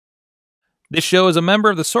This show is a member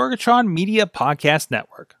of the Sorgatron Media Podcast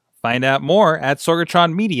Network. Find out more at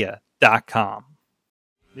sorgatronmedia.com.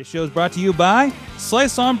 This show is brought to you by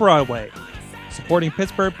Slice on Broadway. Supporting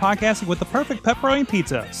Pittsburgh podcasting with the perfect pepperoni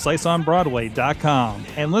pizza, sliceonbroadway.com.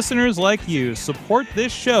 And listeners like you, support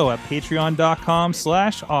this show at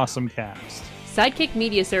patreon.com/awesomecast. Sidekick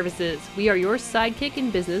Media Services. We are your sidekick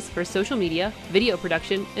in business for social media, video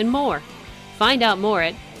production, and more. Find out more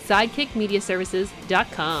at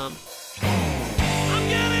sidekickmediaservices.com. I'm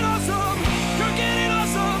getting awesome, you're getting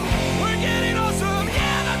awesome, we're getting awesome,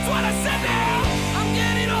 yeah, that's what I said now. I'm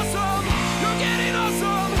getting awesome, you're getting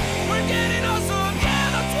awesome, we're getting awesome,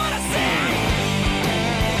 yeah, that's what I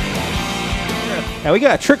said. Now we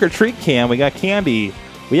got a trick-or-treat cam, we got candy,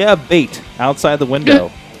 we have bait outside the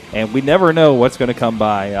window. And we never know what's going to come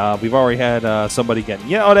by. We've already had somebody getting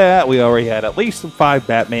yelled at. We already had at least 5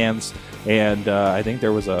 Batmans, and I think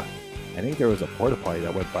there was a porta potty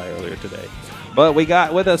that went by earlier today. But we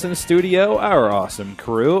got with us in studio our awesome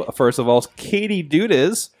crew. First of all, Katie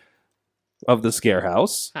Dudas of the Scare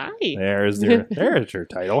House. Hi. There's your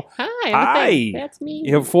title. Hi. That's me.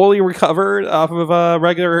 You have fully recovered off of a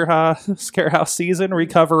regular Scare House season,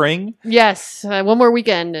 recovering. Yes. One more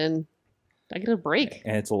weekend and I get a break.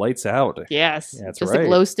 And it's lights out. Yes. Yeah, that's just right. a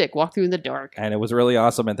glow stick. Walk through in the dark. And it was really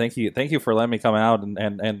awesome. And thank you for letting me come out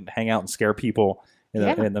and hang out and scare people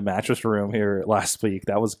in the mattress room here last week.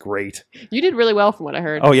 That was great. You did really well from what I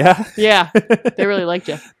heard. Oh, yeah? Yeah. They really liked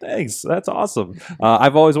you. Thanks. That's awesome.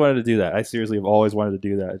 I've always wanted to do that. I seriously have always wanted to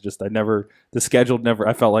do that. Just the schedule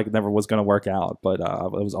I felt like never was going to work out. But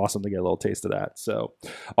it was awesome to get a little taste of that. So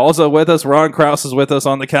also with us, Ron Krause is with us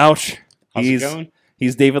on the couch. How's it going?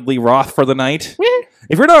 He's David Lee Roth for the night.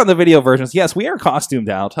 If you're not on the video versions, yes, we are costumed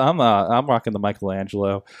out. I'm rocking the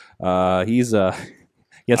Michelangelo.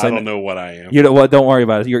 Yes, I don't know what I am. You know what? Don't worry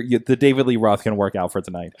about it. The David Lee Roth can work out for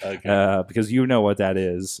tonight. Okay. Because you know what that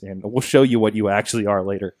is, and we'll show you what you actually are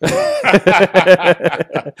later.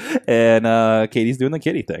 And Katie's doing the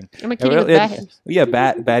kitty thing. I'm a kitty with bat hairs. Yeah,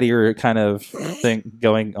 bat ear kind of thing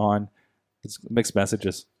going on. It's mixed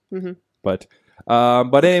messages. Mm-hmm. But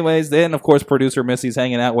anyways, then of course producer Missy's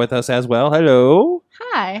hanging out with us as well. Hello.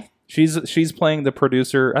 Hi. She's playing the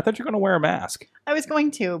producer. I thought you were going to wear a mask. I was going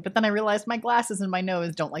to, but then I realized my glasses and my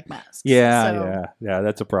nose don't like masks. Yeah,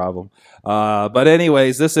 that's a problem. But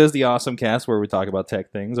anyways, this is the Awesome Cast where we talk about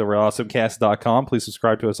tech things over at awesomecast.com. Please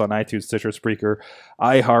subscribe to us on iTunes, Stitcher, Spreaker,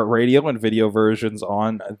 iHeartRadio, and video versions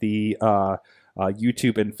on the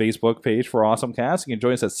YouTube and Facebook page for AwesomeCast. You can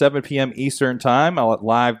join us at 7 p.m. Eastern Time at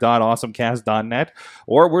live.awesomecast.net,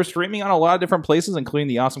 or we're streaming on a lot of different places, including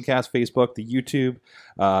the AwesomeCast Facebook, the YouTube,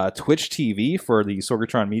 Twitch TV for the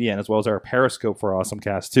Sorgatron Media, and as well as our Periscope for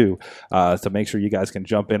AwesomeCast too, to make sure you guys can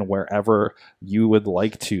jump in wherever you would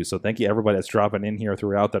like to. So thank you everybody that's dropping in here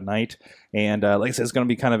throughout the night. And like I said, it's going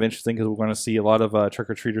to be kind of interesting because we're going to see a lot of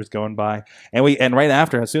trick-or-treaters going by. And right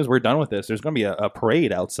after, as soon as we're done with this, there's going to be a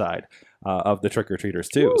parade outside of the trick-or-treaters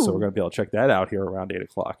too. Ooh. So we're going to be able to check that out here around 8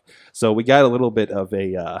 o'clock. So we got a little bit of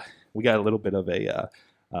a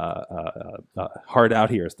hard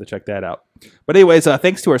out here to check that out. But anyways,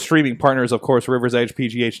 thanks to our streaming partners, of course,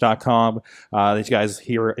 riversedgepgh.com. These guys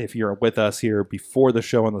here, if you're with us here before the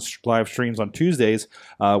show on the live streams on Tuesdays,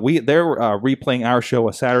 they're replaying our show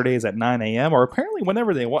on Saturdays at 9 a.m. or apparently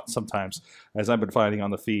whenever they want sometimes, as I've been finding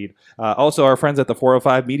on the feed. Also, our friends at the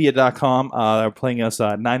 405media.com are playing us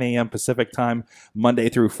 9 a.m. Pacific time, Monday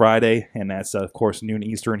through Friday, and that's, of course, noon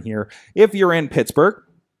Eastern here if you're in Pittsburgh.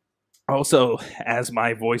 Also, as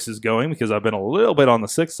my voice is going, because I've been a little bit on the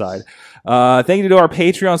sick side, thank you to our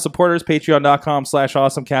Patreon supporters,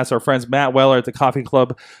 patreon.com/awesomecast. Our friends Matt Weller at the Coffee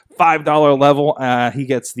Club, $5 level. He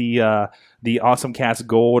gets the AwesomeCast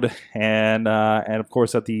Gold, and of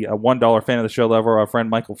course at the $1 fan of the show level, our friend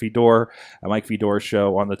Michael Fedor, Mike Fedor's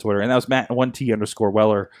show on the Twitter, and that was Matt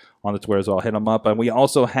 1T_Weller on the Twitter as well. Hit him up, and we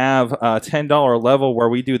also have a $10 level where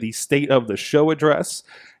we do the state of the show address.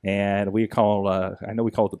 And we call, I know we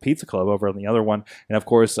call it the Pizza Club over on the other one. And of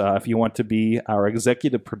course, if you want to be our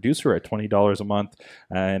executive producer at $20 a month,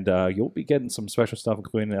 and you'll be getting some special stuff,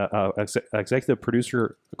 including executive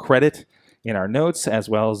producer credit in our notes, as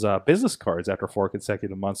well as business cards after 4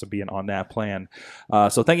 consecutive months of being on that plan.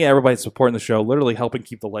 So thank you everybody supporting the show, literally helping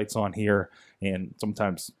keep the lights on here, and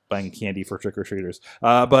sometimes buying candy for trick-or-treaters.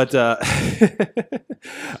 But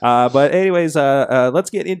anyways, let's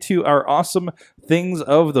get into our awesome things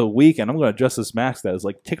of the week. And I'm going to adjust this mask that is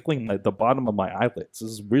like tickling the bottom of my eyelids. This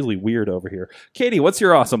is really weird over here. Katie, what's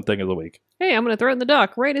your awesome thing of the week? Hey, I'm going to throw it in the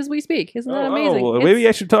dock right as we speak. Isn't that amazing? Oh, maybe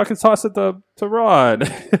I should toss it to Ron.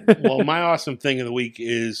 Well, my awesome thing of the week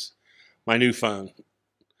is my new phone.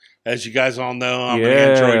 As you guys all know, I'm an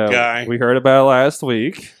Android guy. We heard about it last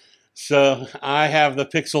week. So I have the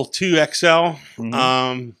Pixel 2 XL.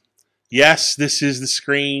 Mhm. Yes, this is the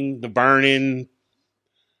screen, the burn-in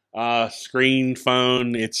screen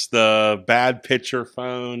phone. It's the bad picture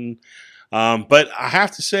phone. But I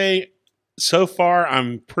have to say, so far,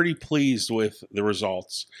 I'm pretty pleased with the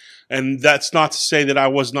results. And that's not to say that I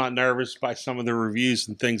was not nervous by some of the reviews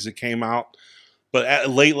and things that came out. But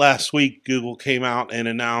late last week, Google came out and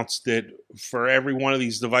announced that for every one of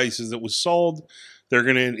these devices that was sold, they're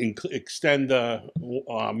going to extend the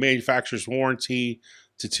manufacturer's warranty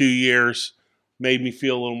to 2 years. Made me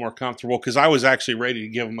feel a little more comfortable because I was actually ready to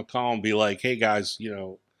give them a call and be like, hey, guys,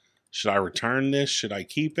 should I return this? Should I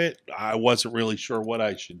keep it? I wasn't really sure what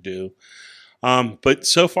I should do. But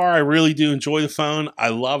so far, I really do enjoy the phone. I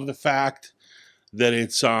love the fact that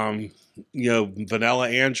it's, vanilla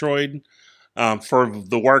Android. For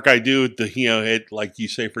the work I do at the, like you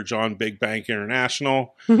say, for John Big Bank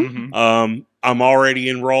International, Mhm. I'm already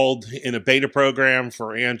enrolled in a beta program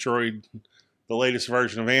for Android, the latest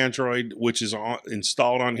version of Android, which is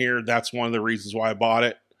installed on here. That's one of the reasons why I bought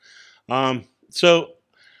it. So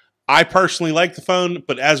I personally like the phone,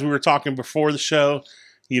 but as we were talking before the show,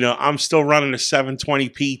 I'm still running a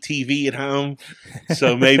 720p TV at home,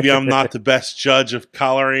 so maybe I'm not the best judge of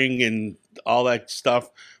coloring and all that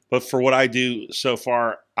stuff. But for what I do so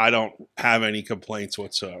far, I don't have any complaints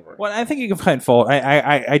whatsoever. Well, I think you can find fault.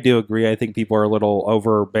 I do agree. I think people are a little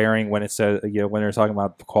overbearing when it says, when they're talking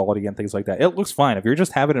about quality and things like that. It looks fine. If you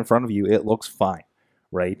just have it in front of you, it looks fine,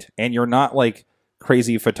 right? And you're not like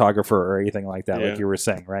crazy photographer or anything like that, like you were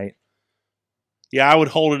saying, right? Yeah, I would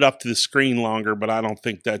hold it up to the screen longer, but I don't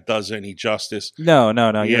think that does any justice. No, you're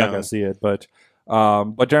not gonna see it, but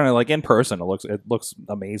generally, like in person, it looks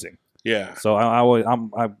amazing. Yeah. So I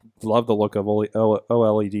love the look of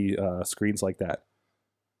OLED screens like that.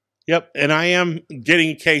 Yep, and I am getting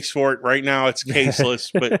a case for it right now. It's caseless,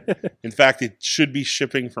 but in fact, it should be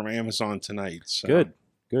shipping from Amazon tonight. So.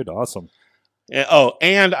 Good, awesome.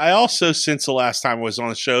 And I also, since the last time I was on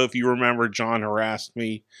the show, if you remember, John harassed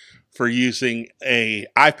me for using a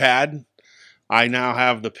iPad. I now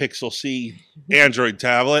have the Pixel C Android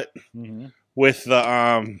tablet with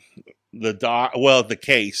the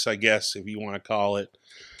case, I guess, if you want to call it.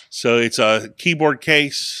 So it's a keyboard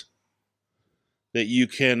case that you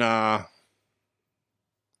can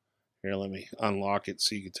here, let me unlock it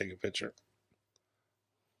so you can take a picture.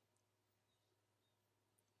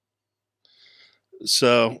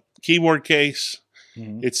 So keyboard case.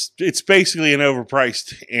 It's basically an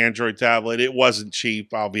overpriced Android tablet. It wasn't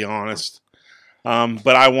cheap, I'll be honest.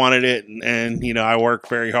 But I wanted it, and I work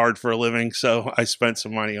very hard for a living, so I spent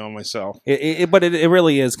some money on myself. But it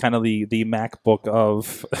really is kind of the MacBook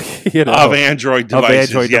of of Android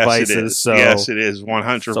devices. Yes, it is. So, yes, it is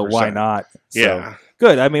 100%. So why not? Yeah. So,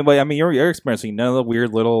 good. I mean, you're experiencing none of the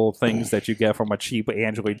weird little things that you get from a cheap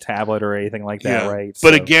Android tablet or anything like that, right?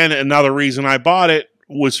 But again, another reason I bought it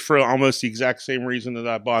was for almost the exact same reason that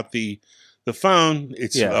I bought the phone.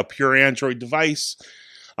 It's a pure Android device.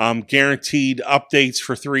 Guaranteed updates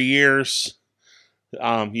for 3 years.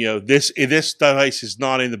 This device is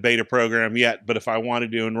not in the beta program yet, but if I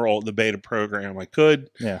wanted to enroll in the beta program, I could.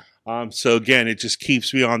 Yeah. So again, it just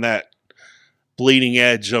keeps me on that bleeding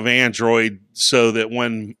edge of Android, so that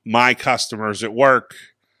when my customers at work,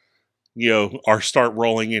 start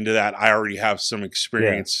rolling into that, I already have some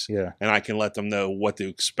experience, and I can let them know what to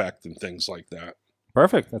expect and things like that.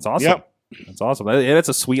 Perfect. That's awesome. Yep. That's awesome. It's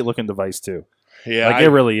a sweet looking device too. Yeah, it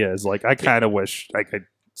really is. Like, I kind of wish I could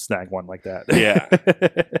snag one like that. Yeah.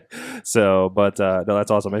 So, but no, that's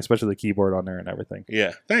awesome, especially the keyboard on there and everything.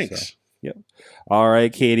 Yeah, thanks. So, yep. All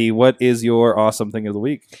right, Katie, what is your awesome thing of the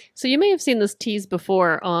week? So you may have seen this tease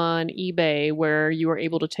before on eBay where you were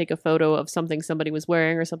able to take a photo of something somebody was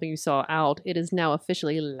wearing or something you saw out. It is now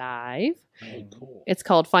officially live. Oh, cool. It's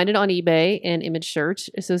called Find It on eBay and Image Search.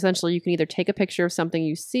 So essentially you can either take a picture of something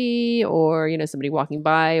you see, or somebody walking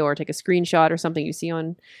by, or take a screenshot or something you see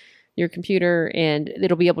on your computer, and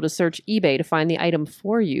it'll be able to search eBay to find the item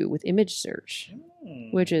for you with image search,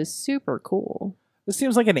 which is super cool. This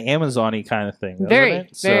seems like an Amazon-y kind of thing, doesn't Very,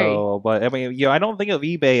 it? So, but I mean, I don't think of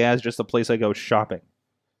eBay as just a place I go shopping.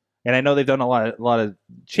 And I know they've done a lot of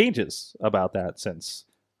changes about that since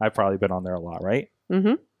I've probably been on there a lot, right?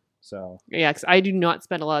 Mm-hmm. So yeah, because I do not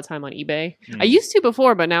spend a lot of time on eBay. I used to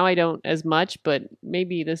before, but now I don't as much. But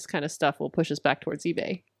maybe this kind of stuff will push us back towards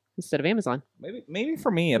eBay instead of Amazon. Maybe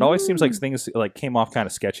for me, it always seems like things like came off kind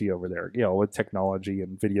of sketchy over there, with technology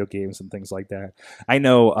and video games and things like that. I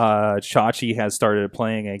know Chachi has started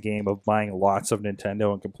playing a game of buying lots of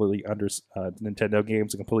Nintendo and completely Nintendo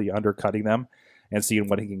games and completely undercutting them and seeing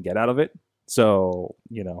what he can get out of it. So,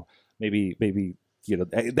 maybe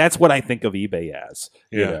that's what I think of eBay as,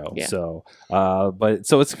 Yeah. Yeah. So,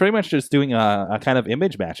 so it's pretty much just doing a kind of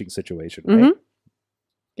image matching situation, right?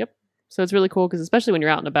 Yep. So it's really cool because especially when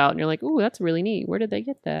you're out and about and you're like, "Ooh, that's really neat. Where did they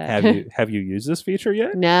get that?" Have you used this feature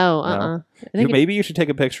yet? No. I think Maybe you should take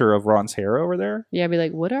a picture of Ron's hair over there yeah, be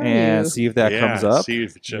like, "What are and you?" see if that comes up. See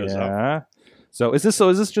if it shows up. Yeah. So is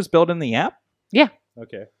this just built in the app? Yeah.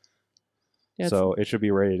 Okay. Yeah, So it should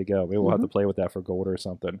be ready to go. Maybe we'll have to play with that for gold or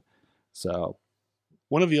something. So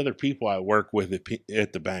One of the other people I work with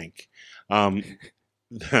at the bank,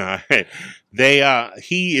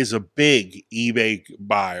 he is a big eBay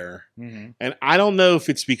buyer, and I don't know if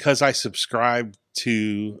it's because I subscribe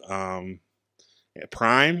to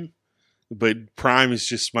Prime, but Prime is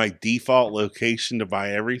just my default location to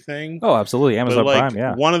buy everything. Oh, absolutely. Amazon But, Prime,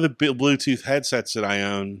 yeah. One of the Bluetooth headsets that I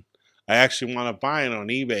own, I actually want to buy it on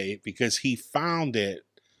eBay because he found it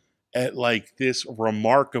at like this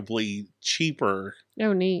remarkably cheaper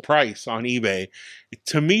Oh, neat. price on eBay.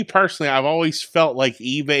 To me personally, I've always felt like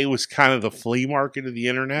eBay was kind of the flea market of the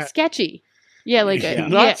internet. Sketchy. Yeah, like Yeah. yeah.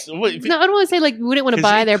 Nuts. No, I don't want to say like we didn't want to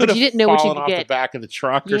buy there, but you didn't know what you could off get. the back of the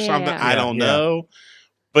truck or something. Yeah. I don't Yeah. know,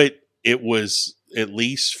 but it was at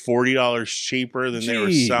least $40 cheaper than they were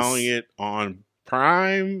Jeez. selling it on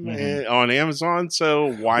Prime and on Amazon.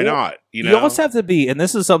 So why Well, not? You almost have to be, and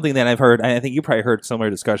this is something that I've heard, and I think you probably heard similar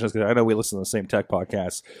discussions because I know we listen to the same tech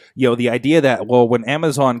podcasts. The idea that, well, when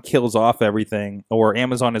Amazon kills off everything, or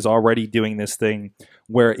Amazon is already doing this thing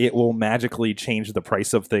where it will magically change the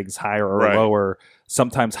price of things higher or Right. lower,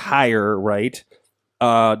 sometimes higher, right?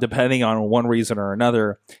 Depending on one reason or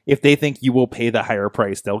another. If they think you will pay the higher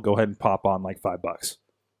price, they'll go ahead and pop on like $5.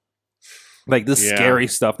 Like this Yeah. scary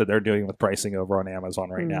stuff that they're doing with pricing over on Amazon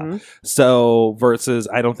right now. So versus,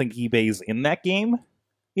 I don't think eBay's in that game.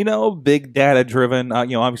 Big data driven.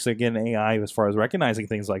 Obviously again AI as far as recognizing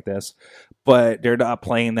things like this, but they're not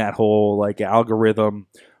playing that whole like algorithm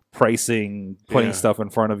pricing, putting Yeah. stuff in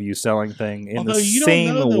front of you, selling thing in Although the you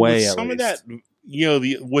same don't know, though, way. with At some least. of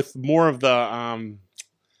that, with more of the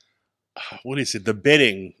what is it? The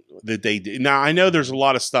bidding that they do. Now I know there's a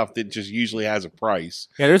lot of stuff that just usually has a price.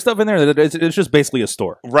 Yeah, there's stuff in there that it's just basically a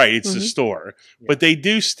store. Right, it's a Mhm. store. But they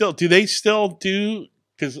do they still do,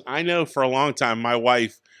 because I know for a long time my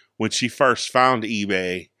wife, when she first found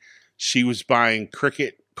eBay, she was buying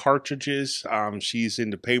Cricut cartridges. She's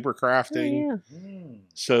into paper crafting. Oh, yeah.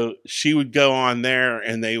 So she would go on there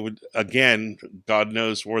and they would, again, God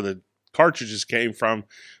knows where the cartridges came from,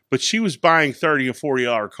 but she was buying $30 and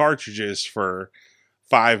 $40 cartridges for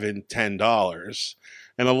 $5 and $10.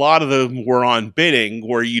 And a lot of them were on bidding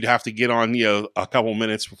where you'd have to get on, a couple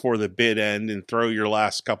minutes before the bid end and throw your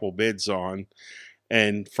last couple bids on.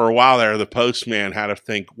 And for a while there, the postman had to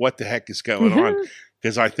think, what the heck is going on?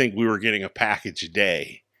 Because I think we were getting a package a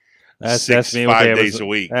day. That's me 5 with days Amazon. a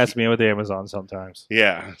week. That's me with Amazon sometimes.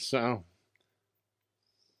 Yeah. So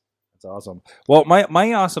That's awesome. Well,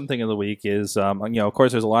 my awesome thing of the week is, of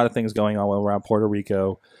course, there's a lot of things going on around Puerto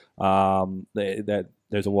Rico. That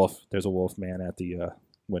there's a wolf man at the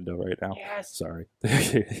window right now. Yes. Sorry.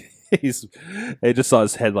 I just saw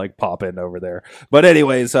his head like pop in over there. But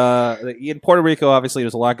anyways, in Puerto Rico, obviously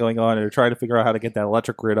there's a lot going on. They're trying to figure out how to get that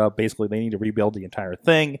electric grid up. Basically, they need to rebuild the entire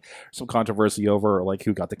thing. Some controversy over like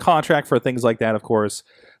who got the contract for things like that, of course.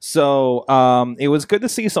 So it was good to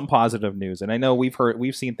see some positive news. And I know we've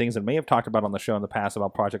seen things and may have talked about on the show in the past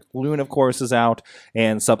about Project Loon, of course, is out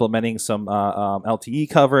and supplementing some LTE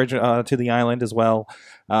coverage to the island as well.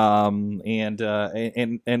 And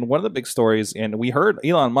one of the big stories, and we heard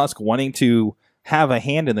Elon Musk wanting to have a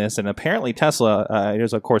hand in this, and apparently Tesla,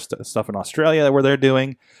 there's of course stuff in Australia where they're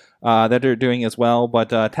doing as well, but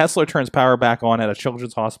Tesla turns power back on at a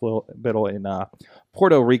children's hospital in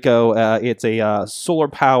Puerto Rico. It's a solar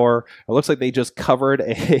power. It looks like they just covered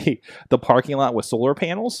the parking lot with solar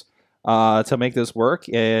panels to make this work,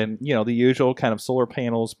 and the usual kind of solar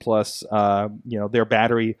panels plus their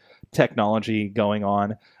battery technology going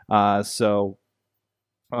on.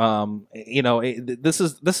 This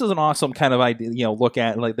is an awesome kind of idea. Look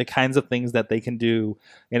at like the kinds of things that they can do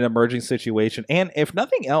in an emerging situation, and if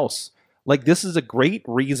nothing else, like this is a great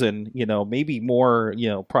reason. Maybe more.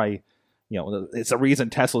 Probably. It's a reason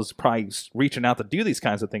Tesla's probably reaching out to do these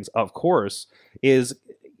kinds of things. Of course, is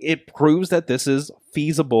it proves that this is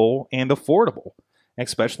feasible and affordable,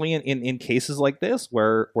 especially in cases like this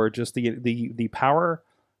where just the power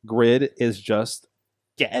grid is just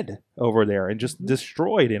dead over there and just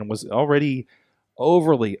destroyed and was already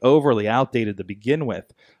overly outdated to begin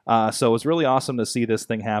with. So it's really awesome to see this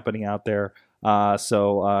thing happening out there.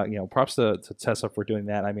 Props to Tesla for doing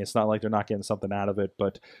that. I mean, it's not like they're not getting something out of it,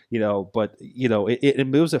 but it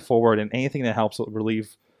moves it forward, and anything that helps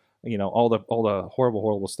relieve all the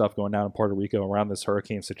horrible stuff going down in Puerto Rico around this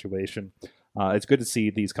hurricane situation. It's good to see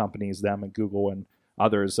these companies, them and Google and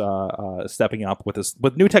others, stepping up with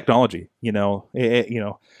new technology. Did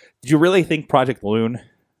you really think Project Loon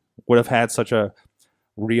would have had such a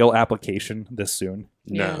real application this soon?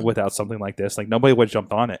 Yeah. Without something like this, like nobody would have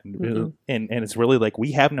jumped on it, and it's really like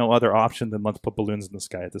we have no other option than let's put balloons in the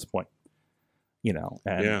sky at this point.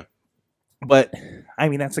 But I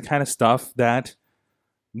mean, that's the kind of stuff that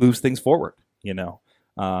moves things forward.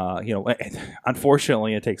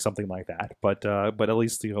 Unfortunately, it takes something like that, but at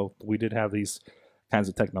least we did have these kinds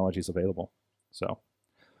of technologies available. So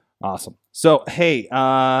awesome. So hey,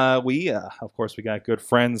 we of course we got good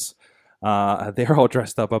friends. They're all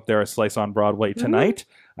dressed up there at Slice on Broadway tonight.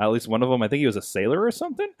 At least one of them, I think he was a sailor or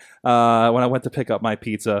something. When I went to pick up my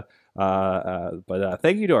pizza. But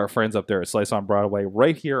thank you to our friends up there at Slice on Broadway,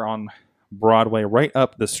 right here on Broadway, right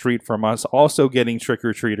up the street from us. Also getting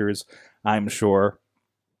trick-or-treaters, I'm sure.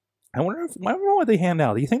 I don't know what they hand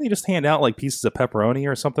out. Do you think they just hand out like pieces of pepperoni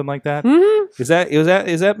or something like that? Mm-hmm. Does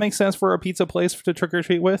that make sense for a pizza place to trick or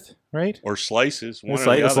treat with, right? Or slices.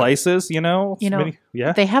 Slices,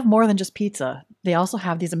 yeah. They have more than just pizza. They also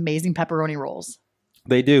have these amazing pepperoni rolls.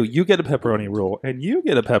 They do. You get a pepperoni roll, and you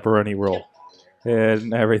get a pepperoni roll,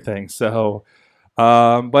 and everything. So,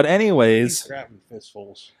 but anyways, He's grabbing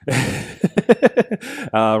fistfuls.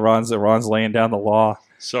 Ron's laying down the law.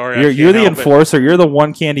 Sorry, you're the enforcer. You're the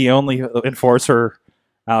one candy only enforcer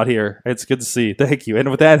out here. It's good to see. Thank you.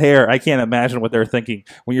 And with that hair, I can't imagine what they're thinking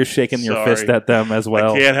when you're shaking your fist at them as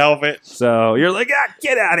well. I can't help it. So you're like,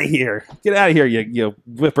 get out of here. Get out of here, you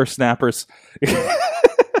whippersnappers.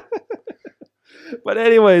 But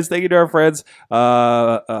anyways, thank you to our friends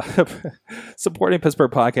supporting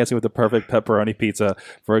Pittsburgh podcasting with the perfect pepperoni pizza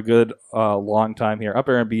for a good long time here. Up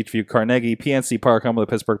there in Beachview, Carnegie, PNC Park, home of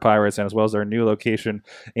the Pittsburgh Pirates, and as well as their new location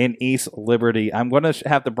in East Liberty. I'm going to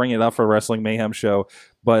have to bring it up for Wrestling Mayhem show,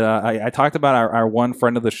 but I talked about our one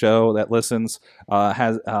friend of the show that listens,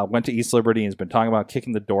 went to East Liberty and has been talking about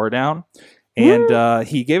kicking the door down. And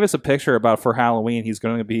he gave us a picture about for Halloween. He's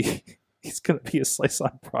going to be a Slice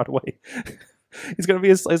on Broadway. He's going to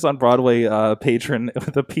be a Slice on Broadway patron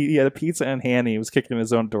with a pizza in hand. He was kicking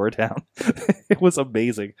his own door down. It was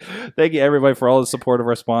amazing. Thank you, everybody, for all the support of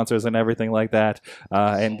our sponsors and everything like that,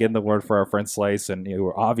 and getting the word for our friend Slice, and who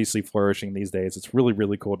are obviously flourishing these days. It's really,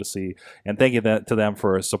 really cool to see. And thank you to them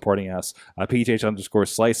for supporting us.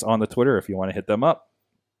 PH_Slice on the Twitter if you want to hit them up.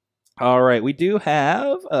 All right, we do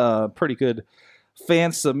have a pretty good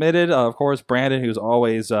fan submitted. Of course, Brandon, who's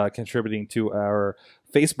always contributing to our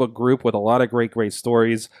Facebook group with a lot of great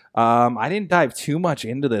stories. I didn't dive too much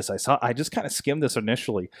into this. I just kind of skimmed this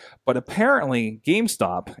initially, but apparently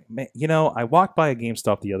GameStop, I walked by a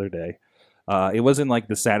GameStop the other day. It wasn't like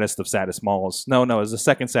the saddest of saddest malls. No, it was the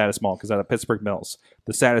second saddest mall because out of Pittsburgh Mills.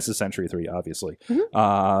 The saddest is Century 3, obviously.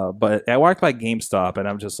 Mm-hmm. But I walked by GameStop and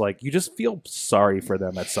I'm just like, you just feel sorry for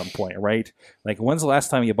them at some point, right? Like, when's the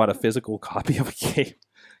last time you bought a physical copy of a game?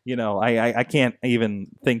 I can't even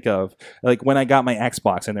think of, like, when I got my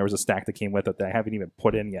Xbox and there was a stack that came with it that I haven't even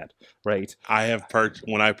put in yet, right? I have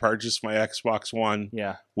when I purchased my Xbox One,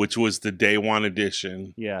 which was the day one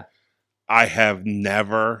edition. Yeah. I have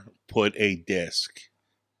never put a disc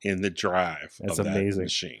in the drive That's of amazing. that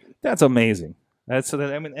machine. That's amazing.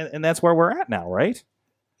 And that's where we're at now, right?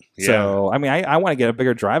 Yeah. So, I want to get a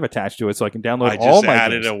bigger drive attached to it so I can download all my games. I just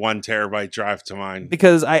added a 1 terabyte drive to mine.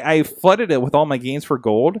 Because I flooded it with all my games for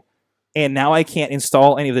gold, and now I can't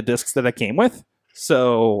install any of the discs that I came with.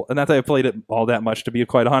 So, not that I played it all that much, to be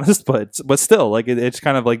quite honest, but still, like, it's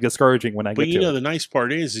kind of like discouraging when I get to it. But the nice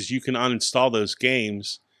part is you can uninstall those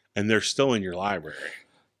games, and they're still in your library.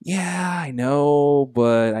 Yeah, I know,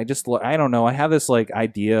 but I don't know. I have this like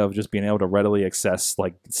idea of just being able to readily access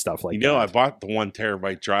like stuff like that. I bought the 1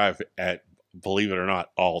 terabyte drive at, believe it or not,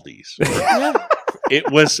 Aldi's. It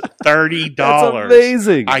was $30. That's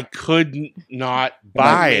amazing. I could not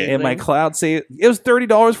buy it. And my cloud save, it was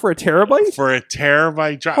 $30 for a terabyte? For a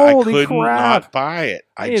terabyte drive. Holy I could crap. not buy it.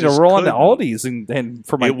 I need to roll into Aldi's and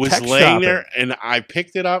for my It was tech laying shopping. there, and I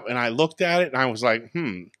picked it up, and I looked at it, and I was like,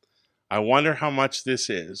 I wonder how much this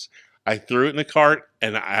is. I threw it in the cart,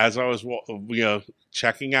 and as I was,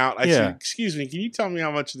 checking out, I said, "Excuse me, can you tell me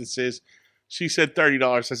how much this is?" She said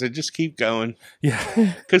 $30. I said, "Just keep going."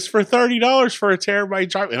 Yeah, because for $30 for a terabyte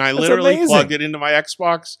drive, and I literally plugged it into my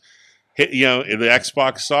Xbox. The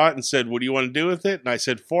Xbox saw it and said, "What do you want to do with it?" And I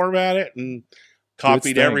said, "Format it," and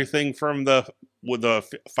copied everything from the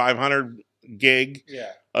 500 gig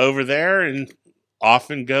over there, and off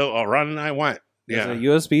and go. I'll run and I went. There's Yeah, a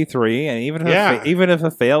USB 3, and even if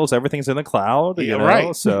it fails, everything's in the cloud. You know?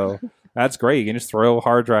 Right. So that's great. You can just throw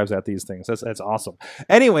hard drives at these things. That's awesome.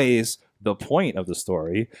 Anyways, the point of the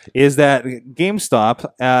story is that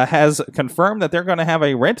GameStop has confirmed that they're going to have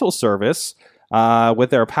a rental service with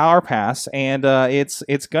their Power Pass, and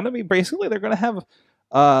it's going to be basically they're going to have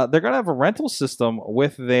a rental system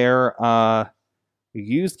with their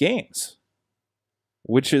used games,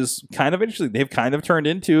 which is kind of interesting. They've kind of turned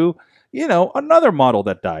into another model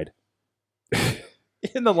that died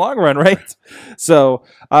in the long run, right? So,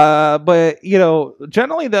 but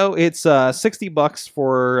generally though, it's $60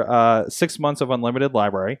 for 6 months of unlimited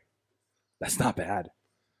library. That's not bad.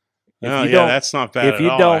 That's not bad. If you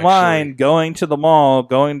don't mind going to the mall,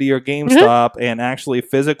 going to your GameStop, and actually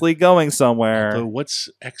physically going somewhere. So what's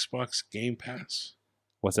Xbox Game Pass?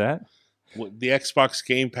 What's that? The Xbox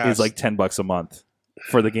Game Pass Is like $10 a month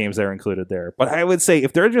for the games that are included there. But I would say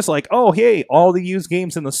if they're just like, oh, hey, all the used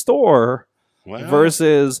games in the store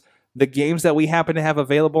versus the games that we happen to have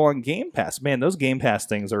available on Game Pass, man, those Game Pass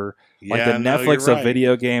things are like the Netflix of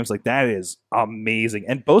video games. Like, that is amazing.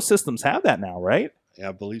 And both systems have that now, right? Yeah,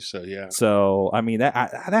 I believe so, yeah. So, I mean,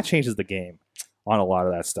 that changes the game on a lot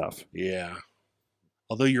of that stuff. Yeah.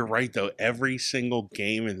 Although you're right, though. Every single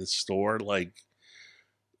game in the store, like,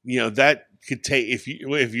 that could take,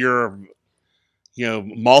 if you're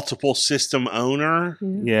multiple system owner.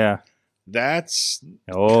 Yeah. That's,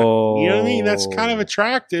 oh, you know what I mean? That's kind of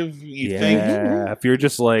attractive, you think. Yeah. If you're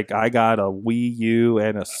just like, I got a Wii U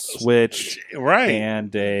and a Switch. Right.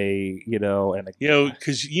 And because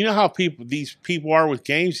you know how these people are with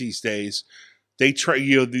games these days. They trade,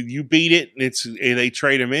 you beat it, and they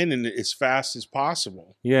trade them in, and as fast as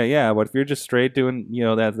possible. Yeah. But if you're just straight doing,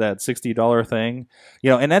 that $60 thing,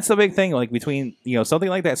 and that's the big thing, like between, something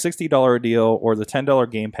like that $60 deal or the $10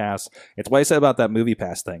 Game Pass. It's what I said about that Movie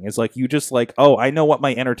Pass thing. It's like you just like, oh, I know what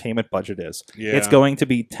my entertainment budget is. Yeah. It's going to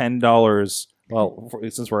be $10. Well,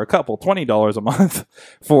 since we're a couple, $20 a month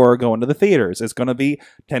for going to the theaters. It's going to be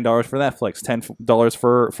 $10 for Netflix, $10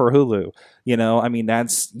 for Hulu. I mean,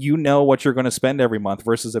 that's, what you're going to spend every month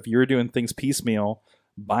versus if you're doing things piecemeal,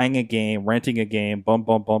 buying a game, renting a game,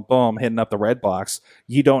 boom, hitting up the red box.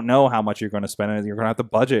 You don't know how much you're going to spend, and you're going to have to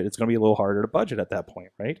budget. It's going to be a little harder to budget at that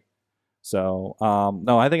point, right? So,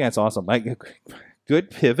 no, I think that's awesome. Like,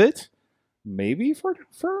 good pivot, maybe for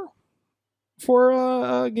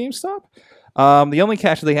GameStop. The only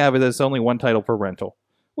catch they have is it's only one title per rental,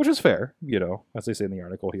 which is fair, as they say in the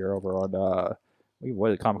article here over on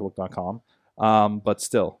comicbook.com. But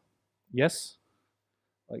still, yes.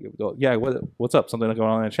 What's up? Something going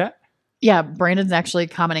on in the chat? Yeah, Brandon's actually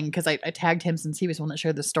commenting because I tagged him since he was the one that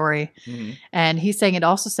shared the story. Mm-hmm. And he's saying it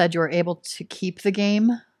also said you were able to keep the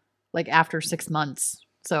game like after 6 months.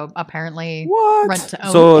 So apparently, what? Rent to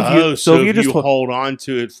own. So if you just hold on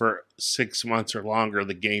to it for 6 months or longer,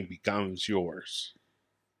 the game becomes yours.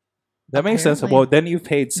 That makes sense. Apparently. Well, then you've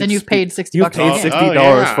paid $60. Then you've paid $60. You've paid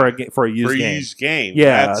 $60 for a used game.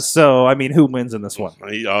 Yeah. That's, so I mean, who wins in this one?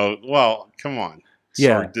 Well, come on.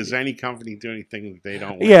 Yeah. Sorry, does any company do anything that they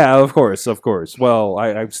don't win? Yeah, of course. Well,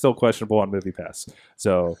 I'm still questionable on Movie Pass.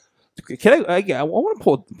 So, I want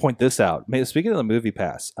to point this out. Speaking of the Movie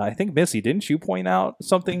Pass, I think, Missy, didn't you point out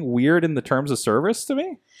something weird in the terms of service to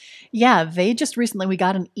me? Yeah, they just recently, we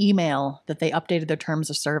got an email that they updated their terms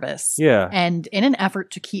of service. Yeah. And in an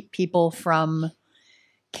effort to keep people from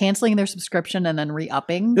canceling their subscription and then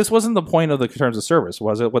re-upping. This wasn't the point of the terms of service,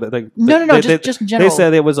 was it? No, just in general. They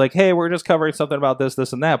said it was like, hey, we're just covering something about this,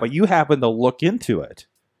 and that, but you happened to look into it.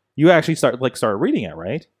 You actually started reading it,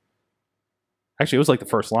 right? Actually, it was like the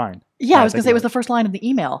first line. Yeah, I was going to say it was the first line of the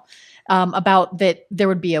email about that there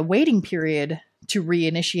would be a waiting period to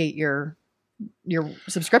reinitiate your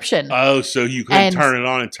subscription. Oh, so you can turn it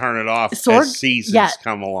on and turn it off as seasons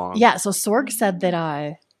come along. Yeah, so Sorg said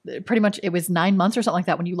that pretty much it was 9 months or something like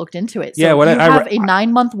that when you looked into it. So yeah, you have a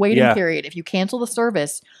 9-month waiting period. If you cancel the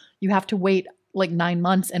service, you have to wait like 9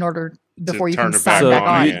 months in order before you can sign back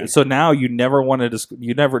on. So now you never want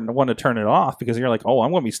to turn it off because you're like, oh,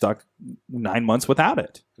 I'm going to be stuck 9 months without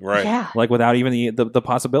it, right? Yeah, like without even the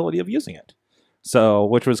possibility of using it. So,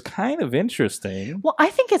 which was kind of interesting. Well, I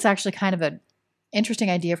think it's actually kind of an interesting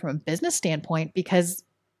idea from a business standpoint because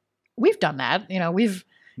we've done that. We've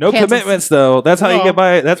no commitments though. That's how you get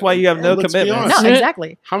by. That's why you have no commitments. No,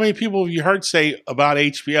 exactly. How many people have you heard say about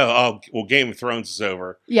HBO? Oh, well, Game of Thrones is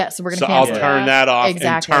over. Yeah, so we're going to cancel I'll turn that off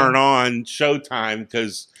exactly. and turn on Showtime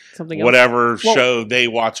because Something else. whatever show they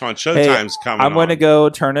watch on Showtime's coming. I'm going to go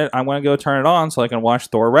turn it. I'm going to go turn it on so I can watch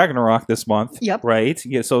Thor Ragnarok this month. Yep. Right.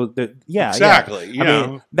 Yeah. So Exactly.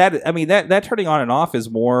 Yeah. I mean that turning on and off is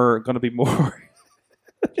more going to be more.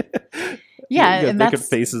 Yeah, and making that's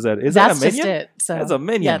faces at. Is that a minion? just it. So That's a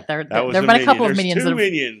minion. Yeah, That there was have a been a couple minion. of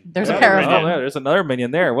minions. There's two that have- minions. there's a Another pair of minion. Oh, yeah, there's another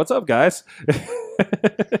minion there. What's up, guys?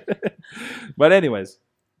 But anyways,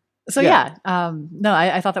 So Yeah. no,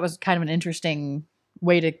 I thought that was kind of an interesting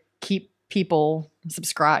way to keep people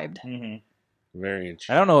subscribed. Very I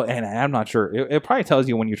interesting. don't know, and I'm not sure. It probably tells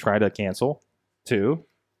you when you try to cancel, too.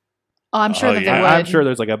 Oh, I'm sure Oh, that yeah. they would. I'm sure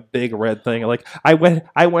there's like a big red thing. Like I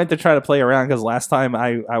went to try to play around because last time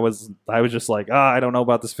I was just like, I don't know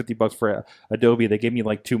about this $50 for Adobe. They gave me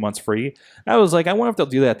like 2 months free. I was like, I wonder if they'll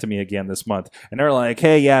do that to me again this month. And they're like,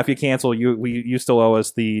 hey, yeah, if you cancel, you still owe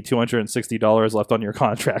us the $260 left on your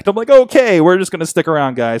contract. I'm like, okay, we're just gonna stick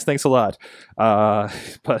around, guys. Thanks a lot.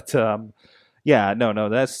 Yeah, no,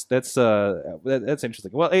 that's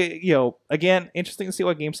interesting. Well, again, interesting to see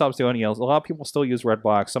what GameStop's doing. A lot of people still use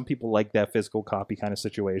Redbox. Some people like that physical copy kind of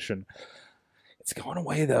situation. It's going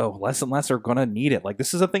away though. Less and less are going to need it. Like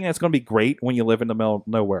this is a thing that's going to be great when you live in the middle of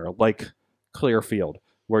nowhere, like Clearfield,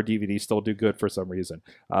 where DVDs still do good for some reason,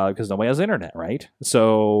 because nobody has internet, right?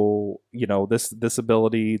 So this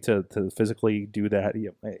ability to physically do that,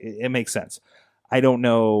 it makes sense. I don't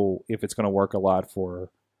know if it's going to work a lot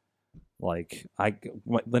for. Like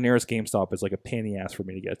the nearest GameStop is like a pain in the ass for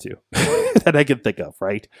me to get to that I can think of,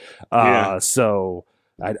 right? Yeah. So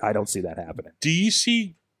I don't see that happening. Do you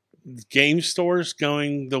see game stores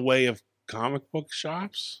going the way of comic book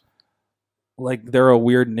shops? Like they're a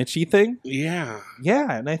weird niche-y thing. Yeah.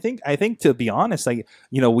 Yeah, and I think to be honest,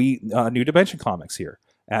 we New Dimension Comics here.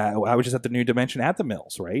 I was just at the New Dimension at the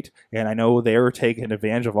Mills, right? And I know they're taking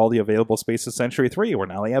advantage of all the available space of Century 3, where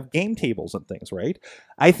now they have game tables and things, right?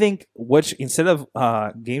 I think instead of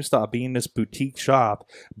GameStop being this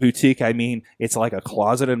boutique, I mean, it's like a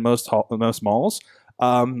closet in most malls.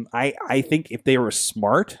 I think if they were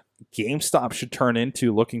smart, GameStop should turn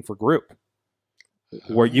into Looking for Group,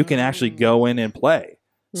 where you can actually go in and play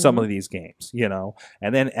some of these games,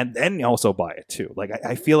 and then also buy it too. Like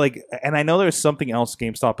I feel like, and I know there's something else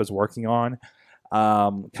GameStop is working on,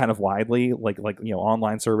 kind of widely, like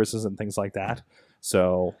online services and things like that.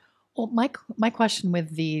 So, Well, my question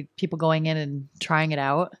with the people going in and trying it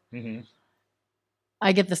out,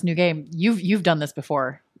 I get this new game. You've done this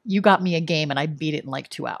before. You got me a game and I beat it in like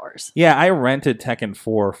 2 hours. yeah, I rented Tekken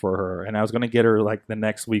 4 for her, and I was going to get her like the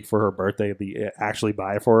next week for her birthday actually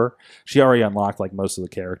buy it for her. She already unlocked like most of the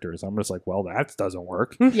characters. I'm just like, well, that doesn't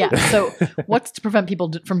work. Yeah. So what's to prevent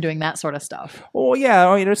people from doing that sort of stuff? Well, yeah,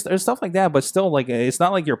 I mean, there's stuff like that, but still, like, it's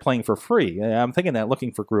not like you're playing for free. I'm thinking that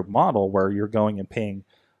Looking for Group model where you're going and paying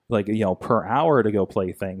like per hour to go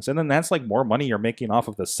play things, and then that's like more money you're making off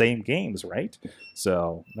of the same games, right?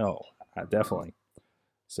 So no, definitely.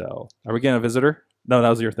 So are we getting a visitor? No, that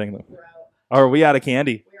was your thing though. Oh, are we out of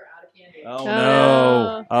candy? We're out of candy. Oh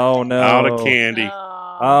no! Oh no! Out of candy.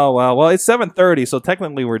 Oh well, it's 7:30, so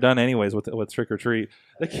technically we're done anyways with Trick or Treat.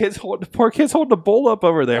 The poor kid's holding a bowl up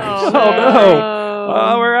over there. Oh, no!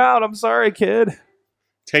 Oh, we're out. I'm sorry, kid.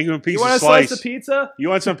 Take him a piece You want of a slice slice. of pizza? You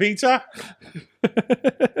want some pizza?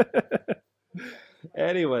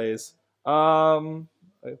 Anyways, what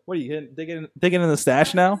are you digging in the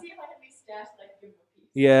stash now?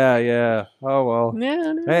 Yeah. Oh well.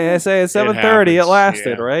 No. Hey, I say it's 7:30. It happens,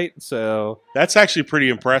 lasted, yeah. right? So That's actually pretty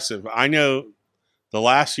impressive. I know the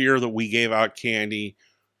last year that we gave out candy,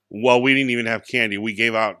 well, we didn't even have candy. We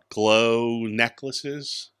gave out glow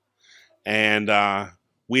necklaces, and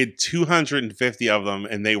we had 250 of them,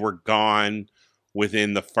 and they were gone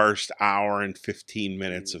within the first hour and 15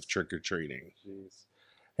 minutes of trick-or-treating.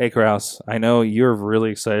 hey, Krause, I know you're really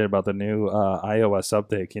excited about the new iOS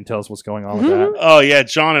update. Can you tell us what's going on with that? Oh, yeah.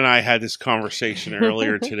 John and I had this conversation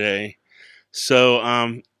earlier today. So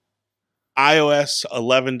iOS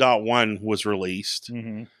 11.1 was released.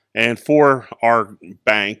 Mm-hmm. And for our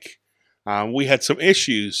bank, we had some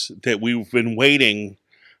issues that we've been waiting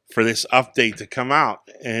for this update to come out.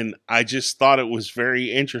 And I just thought it was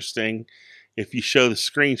very interesting. If you show the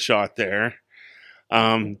screenshot there,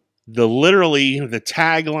 the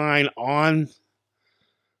tagline on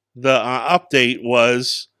the update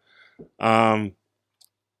was iOS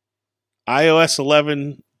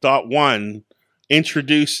 11.1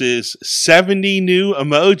 introduces 70 new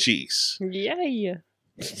emojis. Yay.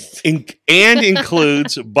 And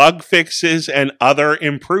includes bug fixes and other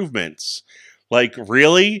improvements. Like,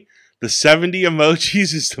 really? The 70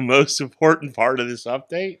 emojis is the most important part of this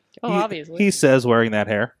update? Oh, obviously. He says wearing that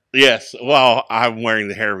hair. Yes. Well, I'm wearing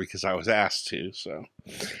the hair because I was asked to. So,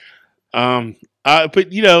 but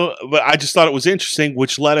but I just thought it was interesting,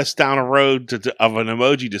 which led us down a road of an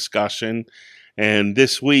emoji discussion. And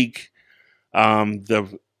this week,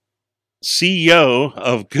 the CEO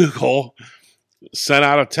of Google sent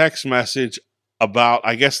out a text message about,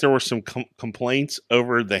 I guess there were some complaints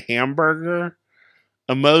over the hamburger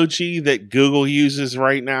emoji that Google uses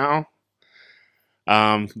right now,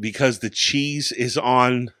 because the cheese is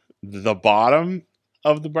on the bottom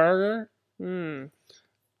of the burger,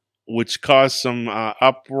 which caused some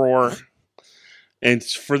uproar. And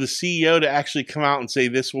for the CEO to actually come out and say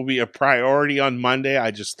this will be a priority on Monday,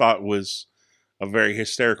 I just thought was a very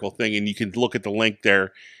hysterical thing. And you can look at the link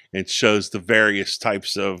there. It shows the various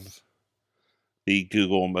types of the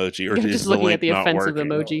Google emoji. Or I'm is just the looking link at the not offensive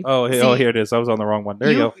working? emoji. Oh, here it is. I was on the wrong one.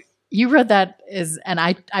 There you go. You read that as, and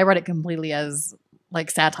I read it completely as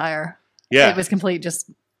like satire. Yeah. It was complete just,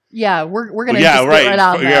 we're going to Yeah, just right. get right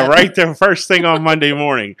on Yeah, that. right. The first thing on Monday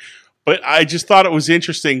morning. But I just thought it was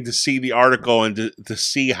interesting to see the article and to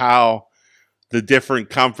see how the different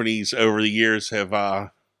companies over the years have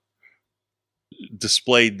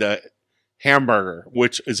displayed the hamburger,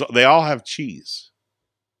 which is, they all have cheese.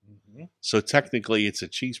 Mm-hmm. So technically it's a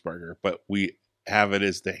cheeseburger, but we have it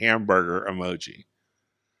as the hamburger emoji.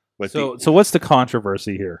 But So what's the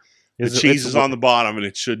controversy here? The cheese is on the bottom, and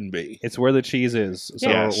it shouldn't be. It's where the cheese is. So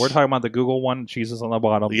Yes. we're talking about the Google one. Cheese is on the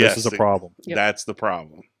bottom. Yes, This is a problem. Yep. That's the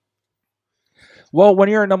problem. Well, when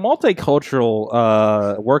you're in a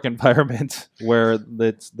multicultural work environment where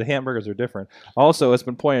the hamburgers are different. Also, it's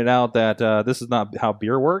been pointed out that this is not how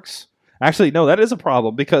beer works. Actually, no, that is a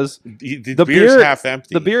problem because The the beer's beer half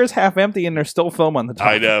empty. The beer is half empty, and there's still foam on the top.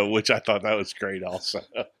 I know, which I thought that was great also.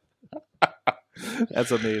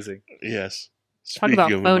 That's amazing. Yes. Talk Speaking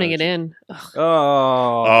about of phoning emoji. it in.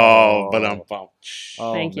 Oh, But I'm bummed.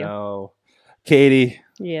 Oh, Thank you. No. Katie,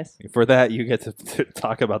 Yes. for that, you get to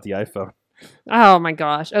talk about the iPhone. Oh my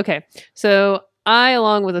gosh. Okay. So I,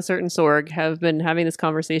 along with a certain Sorg, have been having this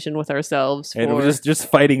conversation with ourselves And for we're just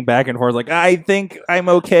fighting back and forth. Like, I think I'm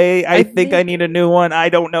okay. I think I need a new one. I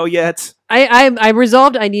don't know yet. I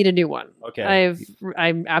resolved I need a new one. Okay.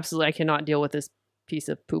 I cannot deal with this piece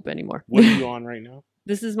of poop anymore. What are you on right now?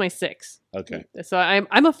 This is my 6. Okay. So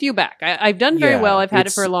I'm a few back. I've done very Yeah, well. I've had it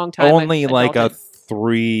it's for a long time. Only I've like a evolved it.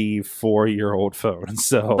 3-4-year-old phone.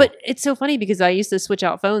 So, But it's so funny because I used to switch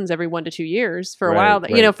out phones every 1 to 2 years for a Right, while.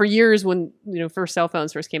 right. For years when first cell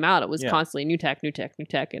phones first came out, it was Yeah. constantly new tech,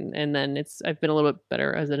 and then I've been a little bit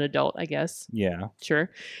better as an adult, I guess. yeah. Sure.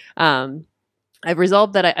 I've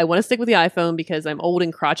resolved that I want to stick with the iPhone because I'm old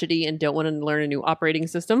and crotchety and don't want to learn a new operating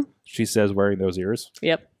system. She says wearing those ears.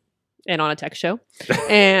 Yep. And on a tech show.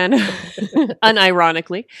 And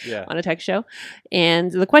unironically Yeah. on a tech show. And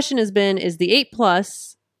the question has been, is the 8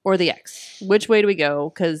 Plus or the X? Which way do we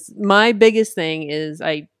go? Because my biggest thing is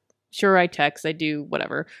I text, I do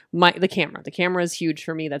whatever. The camera is huge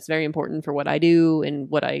for me. That's very important for what I do, and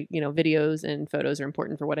what videos and photos are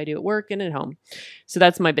important for what I do at work and at home. So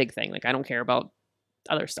that's my big thing. Like, I don't care about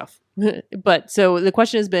other stuff. But so the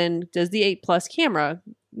question has been, does the 8 Plus camera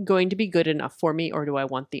going to be good enough for me, or do I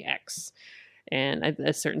want the X? And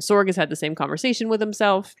a certain Sorg has had the same conversation with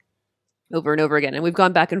himself over and over again, and we've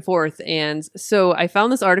gone back and forth. And so I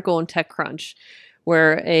found this article in TechCrunch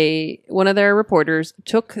where one of their reporters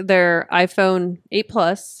took their iPhone 8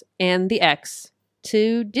 Plus and the X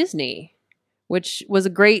to Disney, which was a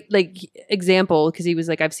great example, because he was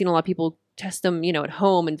like, I've seen a lot of people test them, at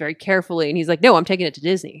home and very carefully, and he's like, no, I'm taking it to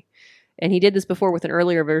Disney. And he did this before with an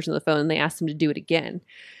earlier version of the phone, and they asked him to do it again.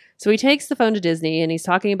 So he takes the phone to Disney, and he's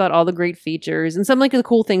talking about all the great features and some of the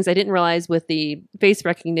cool things I didn't realize with the face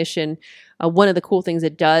recognition. One of the cool things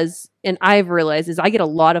it does, and I've realized, is I get a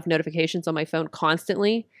lot of notifications on my phone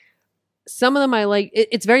constantly. Some of them I like.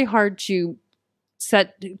 It's very hard to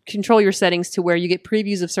control your settings to where you get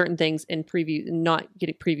previews of certain things and not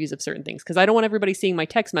getting previews of certain things, because I don't want everybody seeing my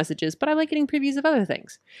text messages, but I like getting previews of other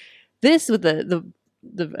things. This with the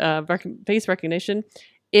face recognition,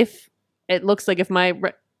 if it looks like if my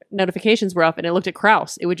notifications were up and it looked at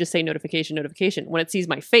Krause, it would just say notification. When it sees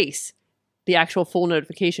my face, the actual full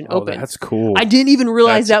notification opens. That's cool. I didn't even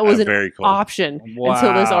realize that was an very cool option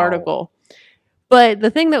until this article. But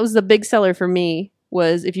the thing that was the big seller for me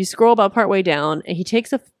was, if you scroll about partway down, and he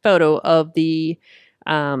takes a photo of the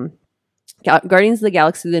Guardians of the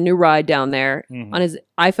Galaxy, the new ride down there, on his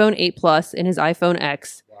iPhone 8 Plus and his iPhone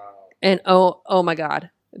X. Wow. And oh my God.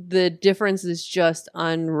 the difference is just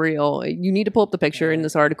unreal. You need to pull up the picture in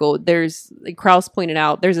this article. There's, like Krause pointed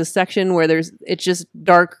out, there's a section where it's just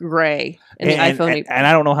dark gray in the iPhone. And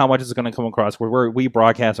I don't know how much it's going to come across. We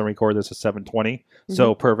broadcast and record this at 720,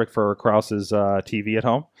 so perfect for Krause's TV at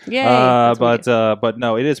home. Yeah, but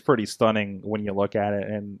no, it is pretty stunning when you look at it,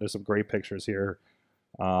 and there's some great pictures here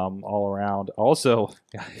all around. Also,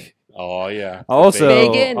 Oh yeah.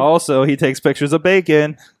 Bacon. Also, he takes pictures of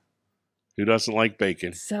bacon. Who doesn't like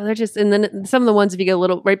bacon? So they're just, and then some of the ones, if you go a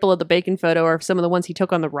little right below the bacon photo, are some of the ones he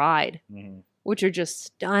took on the ride, which are just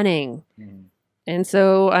stunning. And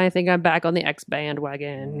so I think I'm back on the X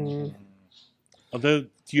bandwagon. Although,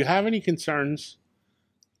 do you have any concerns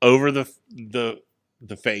over the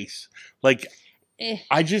face? Like,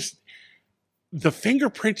 the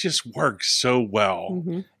fingerprint just works so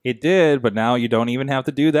well. It did, but now you don't even have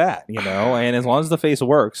to do that, you know. And as long as the face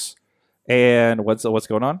works, and what's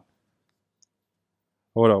going on?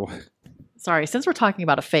 Hold on. Sorry, since we're talking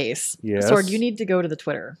about a face, Yes. Sorg, you need to go to the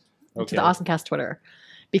Twitter, to the AwesomeCast Twitter,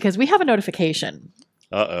 because we have a notification.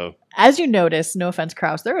 Uh-oh. As you notice, no offense,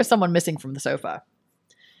 Krause, there is someone missing from the sofa.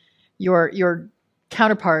 Your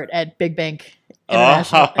counterpart at Big Bank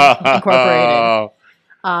International Incorporated.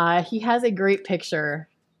 He has a great picture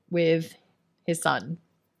with his son,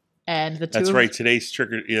 and the two. That's of- right. Today's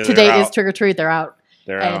trigger. Yeah, Today is trick or treat. They're out,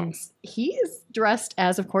 They're and he is dressed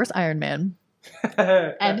as, of course, Iron Man,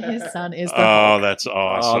 and his son is. The Oh, Hulk. that's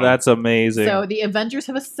awesome. Oh, that's amazing. So the Avengers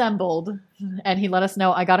have assembled, and he let us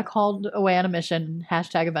know, I got called away on a mission. #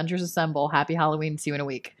 Avengers Assemble. Happy Halloween. See you in a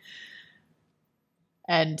week.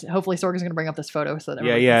 And hopefully Sorg is going to bring up this photo so that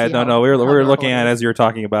everyone can see no, we were adorable looking it at it is. as you were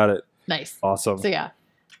talking about it. Nice. Awesome. So yeah.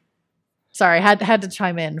 Sorry, had to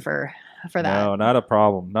chime in for that. No, not a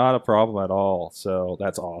problem. Not a problem at all. So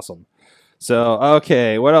that's awesome. So,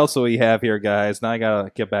 okay, what else do we have here, guys? Now I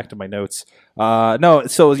gotta get back to my notes. No,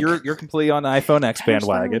 so you're completely on the iPhone X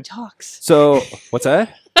bandwagon. Talks. So, what's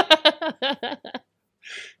that?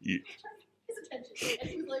 You- His attention. And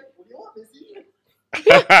he was like, what do you want,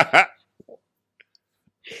 Missy?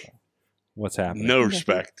 What's happening? no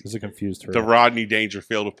respect. This is a confused her. The Rodney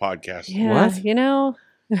Dangerfield of podcast. Yeah, What? you know,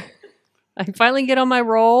 I finally get on my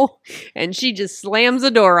roll, and she just slams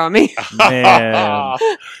the door on me. Man.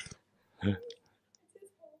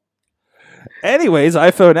 Anyways,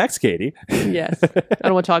 iPhone X, Katie. Yes, I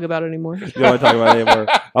don't want to talk about it anymore. You don't want to talk about it anymore.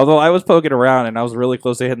 Although I was poking around and I was really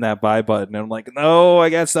close to hitting that buy button, and I'm like, no,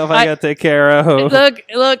 I got stuff I got to take care of. Look,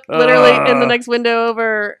 literally in the next window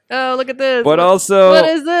over. Oh, look at this. But also, what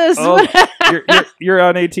is this? oh, you're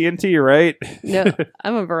on AT&T, right? No,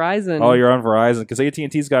 I'm on Verizon. Oh, you're on Verizon because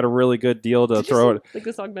AT&T's got a really good deal to Did you throw see, it. like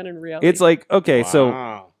this augmented reality. It's like, okay, so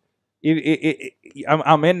Wow.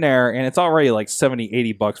 I'm in there and it's already like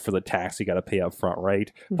 $70-$80 for the tax you got to pay up front,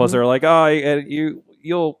 right? Plus Mhm. they're like,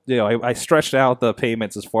 oh, I stretched out the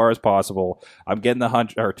payments as far as possible. I'm getting the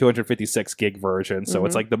 256 gig version, so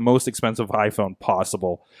it's Mhm. like the most expensive iPhone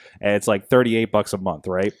possible, and it's like $38 a month,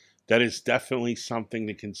 right? That is definitely something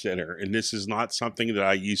to consider, and this is not something that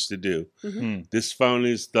I used to do. Hmm. This phone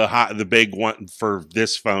is the big one for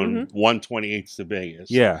this phone. 128's the biggest.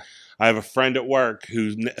 Yeah. I have a friend at work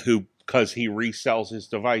who because he resells his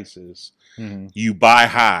devices. Mhm. You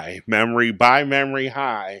buy memory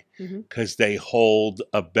high Mhm. because they hold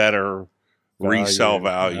a better resell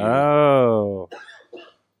value. Oh.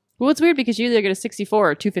 Well, it's weird because you either get a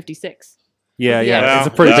 64 or 256. Yeah. Yeah. It's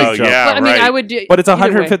a pretty big jump. Yeah, But I mean, right. I would do. But it's either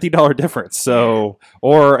way. $150 difference, so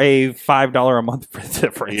or a $5 a month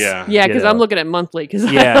difference. Yeah. Yeah, you because know. I'm looking at monthly.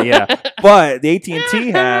 Because Yeah. But the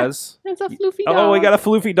AT&T has. It's a floofy dog. Oh, we got a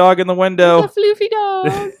floofy dog in the window. It's a floofy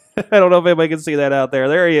dog. I don't know if anybody can see that out there.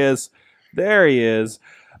 There he is.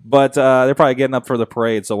 But they're probably getting up for the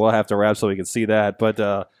parade, so we'll have to wrap so we can see that. But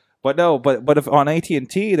if on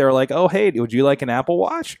AT&T they're like, oh hey, would you like an Apple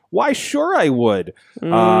Watch? Why, sure I would.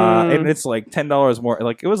 And it's like $10 more.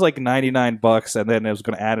 Like it was like $99, and then it was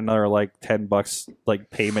going to add another like $10 like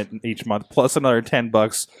payment each month, plus another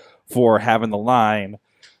 $10 for having the line.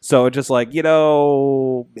 So it's just like,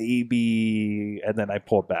 maybe, and then I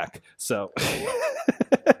pulled back. So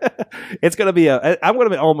it's going to be I'm going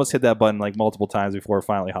to almost hit that button like multiple times before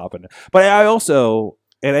finally hopping. But I also,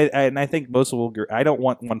 and I think most will agree, I don't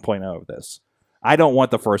want 1.0 of this. I don't want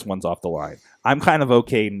the first ones off the line. I'm kind of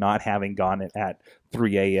okay not having gone it at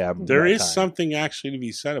 3 a.m. There that is time. something actually to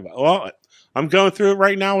be said about. Well, I'm going through it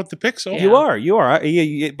right now with the Pixel. You are.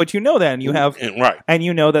 But you know that, and you have. Right. And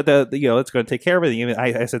you know that the it's going to take care of everything. Even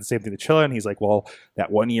I said the same thing to Chilla, and he's like, "Well,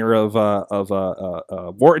 that 1 year of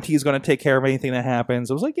warranty is going to take care of anything that happens."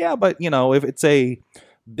 I was like, "Yeah, but if it's a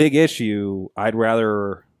big issue, I'd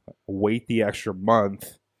rather wait the extra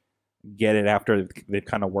month get it after they've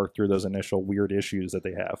kind of worked through those initial weird issues that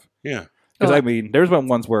they have. Yeah. Because Oh. I mean, there's been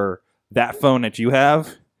ones where that phone that you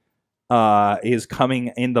have is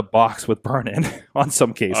coming in the box with burn-in on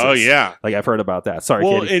some cases. Oh yeah. Like I've heard about that. Sorry,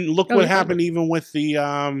 Well, Katie. and look Oh, what you happened even with the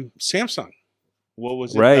Samsung. What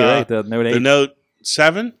was it? Right. The Note 8. The Note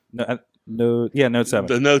 7. Note 7.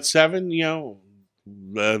 The Note 7. You know,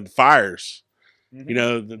 the fires. Mm-hmm. You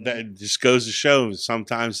know, that just goes to show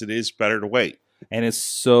sometimes it is better to wait. And it's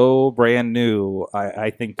so brand new. I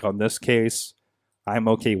think on this case, I'm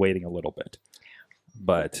okay waiting a little bit.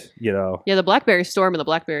 But, you know. Yeah, the BlackBerry Storm and the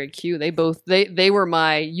BlackBerry Q, they were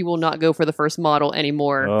my you will not go for the first model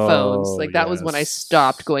anymore Oh, phones. Like that was when I yes.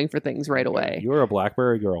 stopped going for things right away. You were a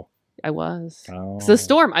BlackBerry girl. I was. Oh. So the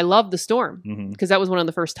Storm, I love the Storm Mhm. because that was one of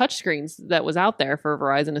the first touchscreens that was out there for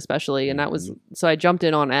Verizon especially, and that was so I jumped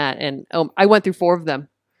in on that, and I went through 4 of them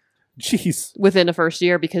Jeez. within the first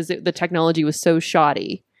year because the technology was so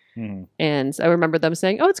shoddy. Mhm. And I remember them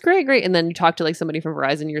saying, "Oh, it's great, great." And then you talk to like somebody from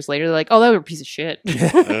Verizon years later, they're like, "Oh, that was a piece of shit."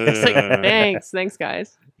 It's like, thanks,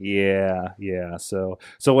 guys. Yeah. So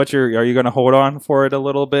are you going to hold on for it a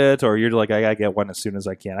little bit, or you're like, I gotta get one as soon as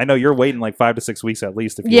I can? I know you're waiting like 5 to 6 weeks at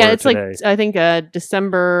least. If you Yeah, order it's today. like I think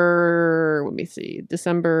December. Let me see,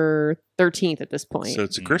 December 13th at this point. So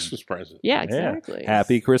it's a Christmas present. Yeah, exactly.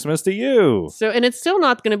 Happy Christmas to you. So, and it's still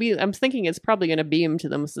not going to be. I'm thinking it's probably going to beam to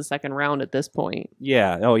them as the second round at this point.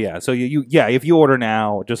 Yeah. Oh yeah. So if you order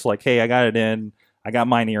now, just like, hey, I got it in. I got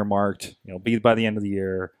mine earmarked. Be by the end of the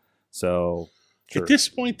year. So sure. At this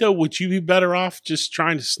point, though, would you be better off just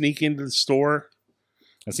trying to sneak into the store,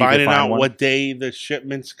 Let's see if we finding find out one. what day the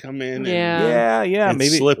shipments come in? Yeah. Yeah. and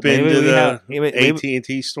Maybe slip maybe into we the have- maybe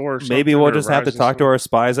AT&T store. Or maybe something, we'll or just have to Verizon talk to store? our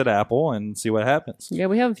spies at Apple and see what happens. Yeah,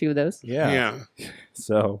 we have a few of those. Yeah. Yeah,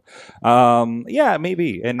 So,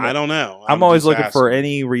 maybe. And I don't know. I'm always just looking for asking.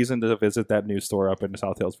 any reason to visit that new store up in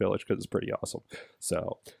South Hills Village because it's pretty awesome.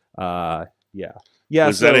 So, yeah.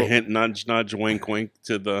 Was so, that a hint? Nudge, nudge, wink, wink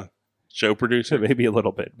to the show producer. Maybe a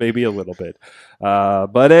little bit.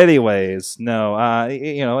 But anyways, no.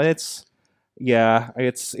 It's.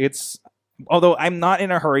 Although I'm not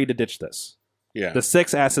in a hurry to ditch this. Yeah, The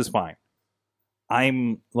 6S is fine.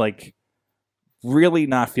 I'm like really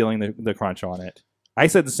not feeling the crunch on it. I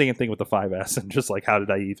said the same thing with the 5S, and just like, how did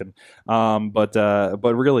I even? But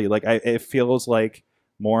really, like, it feels like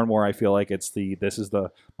more and more. I feel like this is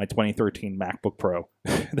my 2013 MacBook Pro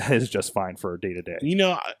that is just fine for day to day. you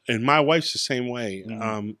know, and my wife's the same way.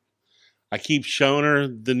 Mhm. I keep showing her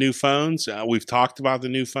the new phones. We've talked about the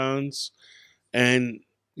new phones, and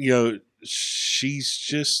she's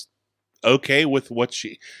just okay with what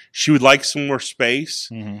she would like some more space,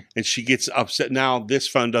 Mm-hmm. and she gets upset. Now this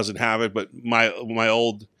phone doesn't have it, but my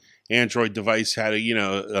old Android device had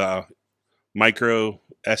a micro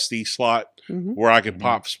SD slot Mhm. where I could Mhm.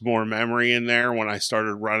 pop some more memory in there when I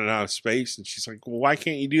started running out of space. And she's like, well, why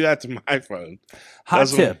can't you do that to my phone? Hot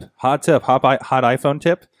iPhone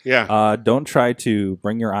tip. Yeah. Don't try to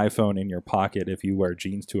bring your iPhone in your pocket if you wear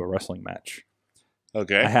jeans to a wrestling match.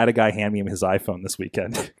 Okay. I had a guy hand me his iPhone this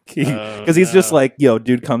weekend Oh, because he's just no. like,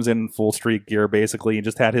 dude comes in full street gear basically and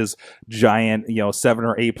just had his giant, 7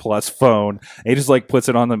 or 8 plus phone. And he just like puts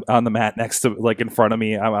it on the mat next to, like, in front of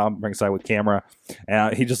me. I'm ringside with camera,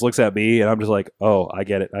 and he just looks at me, and I'm just like, oh, I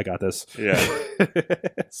get it, I got this. Yeah.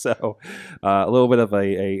 So a little bit of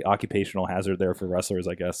a occupational hazard there for wrestlers,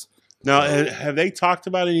 I guess. Now, have they talked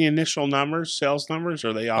about any initial numbers, sales numbers?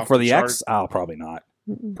 Are they off For the chart? X, oh, probably not.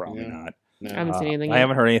 Mm-mm. Probably Yeah. not. No. I haven't seen anything I yet.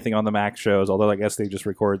 haven't heard anything on the Mac shows, although I guess they just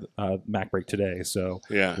record Mac Break today, so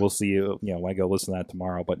Yeah. we'll see. When I go listen to that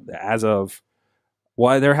tomorrow. But as of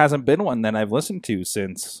there hasn't been one that I've listened to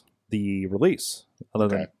since the release, other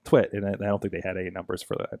than Okay. Twit, and I don't think they had any numbers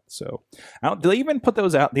for that. So, do they even put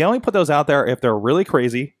those out? They only put those out there if they're really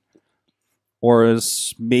crazy, or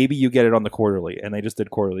is maybe you get it on the quarterly, and they just did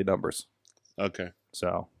quarterly numbers. Okay.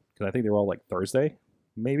 So, because I think they were all like Thursday,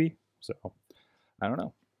 maybe. So, I don't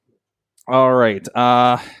know. All right.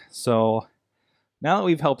 So now that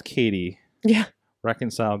we've helped Katie Yeah.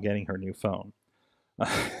 reconcile getting her new phone,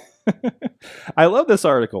 I love this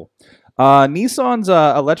article. Nissan's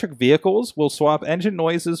electric vehicles will swap engine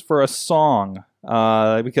noises for a song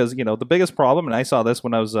because the biggest problem, and I saw this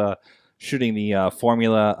when I was shooting the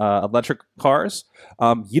Formula electric cars,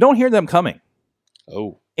 you don't hear them coming.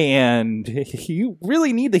 Oh. And you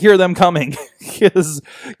really need to hear them coming because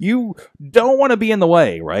you don't want to be in the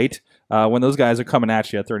way, right? When those guys are coming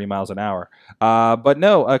at you at 30 miles an hour. But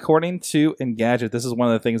no, according to Engadget, this is one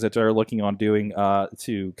of the things that they're looking on doing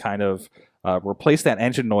to kind of replace that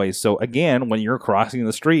engine noise. So again, when you're crossing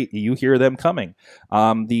the street, you hear them coming.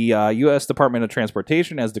 The U.S. Department of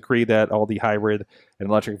Transportation has decreed that all the hybrid and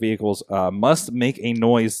electric vehicles must make a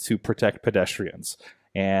noise to protect pedestrians.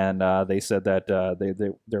 And they said that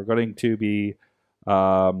they're going to be,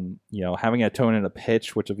 having a tone and a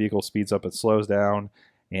pitch, which a vehicle speeds up and slows down,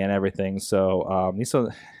 and everything. So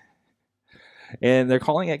and they're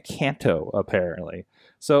calling it Canto, apparently.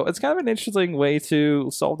 So it's kind of an interesting way to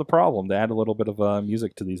solve the problem, to add a little bit of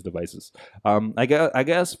music to these devices. I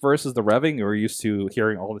guess versus the revving we're used to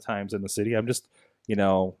hearing all the times in the city, I'm just,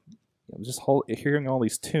 hearing all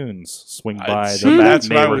these tunes swing by the back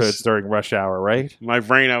neighborhoods during rush hour, right? My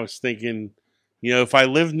brain, I was thinking, if I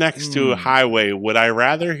lived next to a highway, would I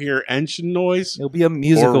rather hear engine noise? It'll be a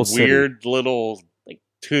musical or weird little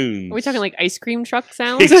tunes. Are we talking like ice cream truck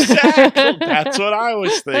sounds? Exactly. That's what I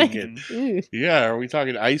was thinking. Yeah. Are we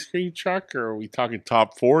talking ice cream truck or are we talking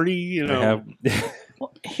top 40? Well,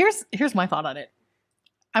 here's my thought on it.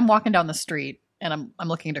 I'm walking down the street and I'm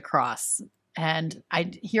looking to cross and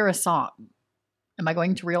I hear a song. Am I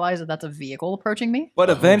going to realize that that's a vehicle approaching me?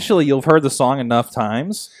 But eventually you'll have heard the song enough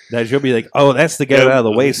times that you'll be like, oh, that's the get it out of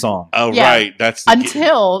the way song. Oh, Yeah. right. That's the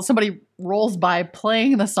Until somebody rolls by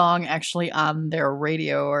playing the song actually on their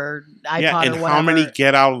radio or iPod and or whatever. how many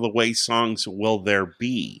get out of the way songs will there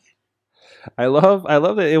be? I love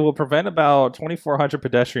that it will prevent about 2,400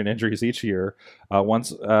 pedestrian injuries each year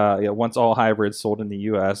once all hybrids sold in the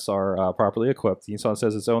U.S. are properly equipped. Nissan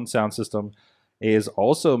says its own sound system is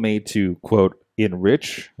also made to, quote,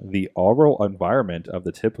 enrich the aural environment of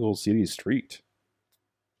the typical city street.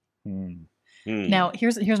 Now,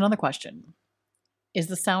 here's another question. Is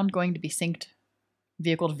the sound going to be synced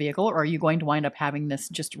vehicle to vehicle, or are you going to wind up having this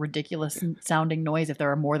just ridiculous sounding noise if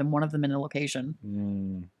there are more than one of them in a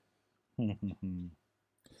location?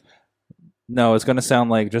 No, it's going to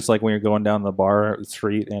sound just like when you're going down the bar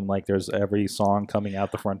street and there's every song coming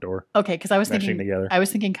out the front door. Okay, because I was thinking together.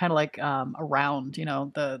 kind of like around,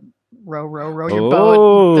 the row your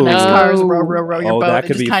boat. The next car is row your boat. That it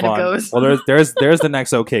could just be kind fun. of goes. Well, there's the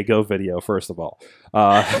next OK Go video, first of all.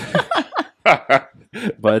 But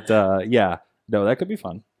no, that could be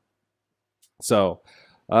fun. So,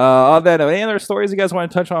 on that note, any other stories you guys want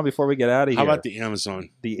to touch on before we get out of here? How about the Amazon?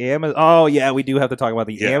 Oh yeah, we do have to talk about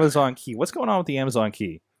the Amazon Key. What's going on with the Amazon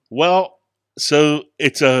Key? Well, so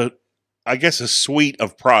it's a suite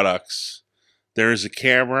of products. There's a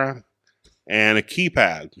camera and a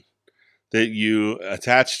keypad that you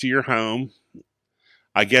attach to your home.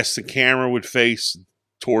 I guess the camera would face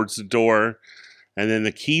towards the door, and then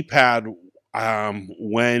the keypad,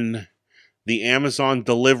 when the Amazon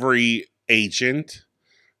delivery agent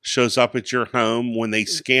shows up at your home, when they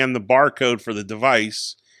scan the barcode for the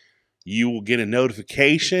device, you will get a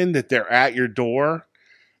notification that they're at your door,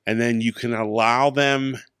 and then you can allow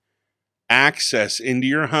them access into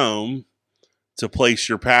your home to place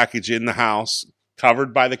your package in the house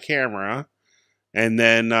covered by the camera. And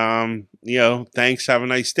then, thanks, have a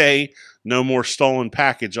nice day. No more stolen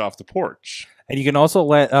package off the porch. And you can also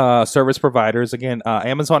let service providers, again,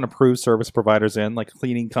 Amazon approved service providers in, like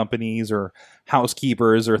cleaning companies or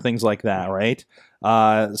housekeepers or things like that, right?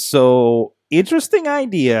 So, interesting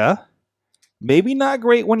idea. Maybe not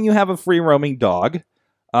great when you have a free roaming dog,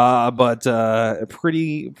 but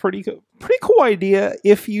pretty cool idea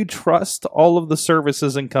if you trust all of the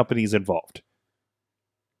services and companies involved.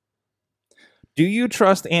 Do you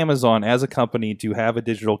trust Amazon as a company to have a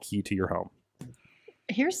digital key to your home?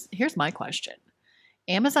 Here's my question.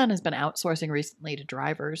 Amazon has been outsourcing recently to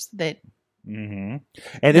drivers that. Mm-hmm.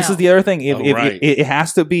 And this is the other thing. If it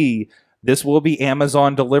has to be, this will be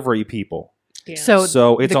Amazon delivery people. Yeah.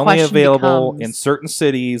 So it's only available in certain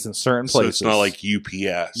cities and certain places. So it's not like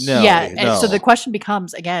UPS. No. Yeah, and so the question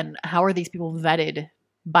becomes, again, how are these people vetted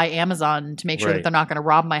by Amazon to make sure that they're not going to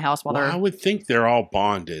rob my house while they're... I would think they're all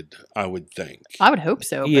bonded, I would think. I would hope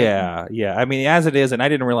so. Yeah. I mean, as it is, and I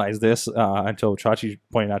didn't realize this until Chachi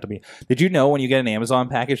pointed out to me. Did you know when you get an Amazon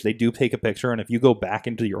package, they do take a picture, and if you go back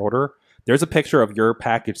into your order, there's a picture of your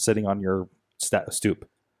package sitting on your stoop.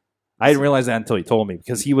 I didn't realize that until he told me,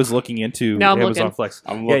 because he was looking into Amazon Flex.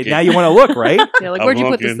 I'm looking. Yeah, now you want to look, right? Yeah, like, where'd you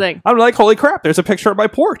put this thing? I'm like, holy crap, there's a picture of my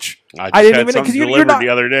porch. I didn't even because you're not the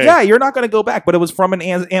other day. Yeah, you're not going to go back, but it was from an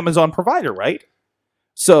Amazon provider, right?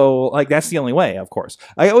 So, like, that's the only way, of course.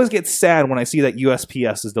 I always get sad when I see that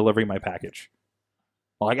USPS is delivering my package.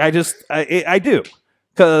 Like, I do,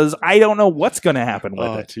 because I don't know what's going to happen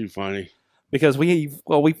with it. Too funny. Because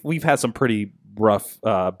we've had some pretty rough,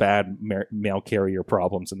 bad mail carrier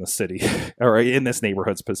problems in the city or in this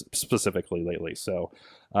neighborhood specifically lately. So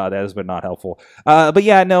that has been not helpful. But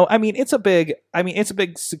yeah, no, I mean it's a big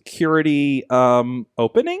security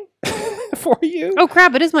opening for you. Oh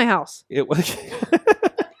crap! It is my house. It was.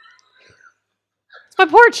 It's my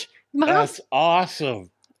porch. My house. That's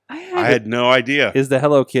awesome. I I had no idea. Is the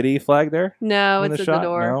Hello Kitty flag there? No, in it's the at shot? the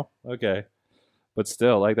door. No? Okay. But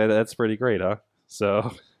still, like that's pretty great, huh?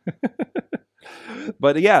 So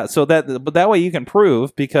but yeah, so that way you can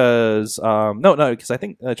prove because because I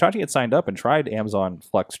think Chachi had signed up and tried Amazon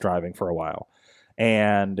Flex driving for a while.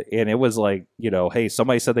 And it was like, hey,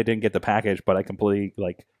 somebody said they didn't get the package, but I completely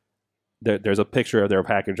there's a picture of their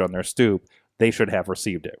package on their stoop. They should have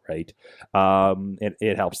received it, right?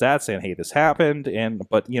 It helps that saying, hey, this happened.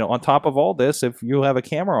 But on top of all this, if you have a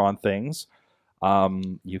camera on things,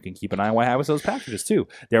 you can keep an eye on what happens to those packages too.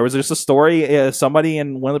 There was just a story, somebody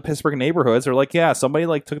in one of the Pittsburgh neighborhoods are like, yeah, somebody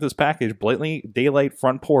took this package blatantly daylight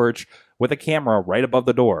front porch with a camera right above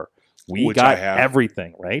the door. We Which got I have.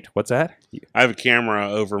 everything, right? What's that? I have a camera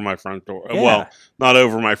over my front door. Yeah. Well, not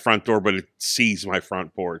over my front door, but it sees my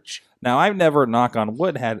front porch. Now, I've never, knock on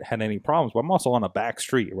wood, had any problems, but I'm also on a back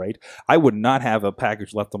street, right? I would not have a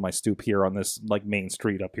package left on my stoop here on this main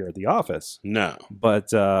street up here at the office. No.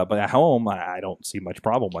 But at home, I don't see much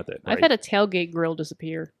problem with it. I've right? had a tailgate grill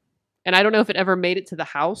disappear, and I don't know if it ever made it to the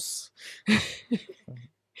house.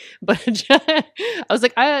 But I was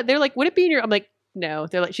like, they're like, would it be in your? I'm like, no.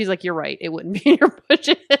 They're like, she's like, you're right. It wouldn't be in your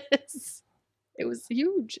bushes. It was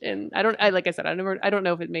huge, and like I said, I don't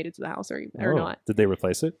know if it made it to the house or not. Did they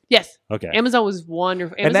replace it? Yes. Okay. Amazon was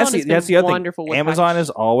wonderful. And that's the other wonderful thing. with Amazon packages. is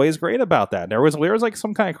always great about that. There was like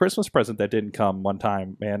some kind of Christmas present that didn't come one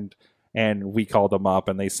time, and we called them up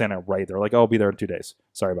and they sent it right. They're like, "Oh, I'll be there in 2 days.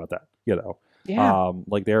 Sorry about that." Yeah.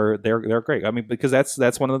 They're great. I mean, because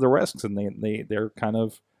that's one of the risks, and they're kind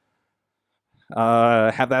of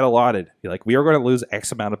have that allotted. Like, we are going to lose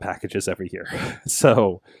X amount of packages every year,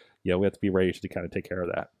 so we have to be ready to kind of take care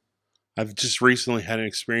of that. I've just recently had an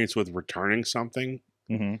experience with returning something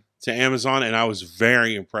Mm-hmm. to Amazon, and I was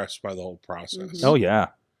very impressed by the whole process. Mhm.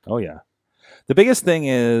 Oh yeah. The biggest thing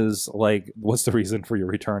is what's the reason for your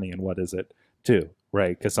returning and what is it too,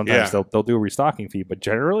 right? Because sometimes they'll do a restocking fee, but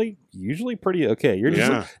usually pretty okay.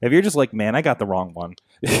 If you're just like, man, I got the wrong one,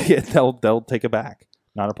 they'll take it back.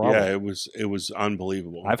 Not a problem. Yeah, it was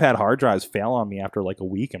unbelievable. I've had hard drives fail on me after a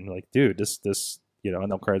week. I'm like, dude, this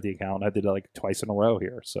and they'll credit the account. I did it twice in a row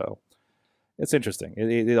here, so it's interesting.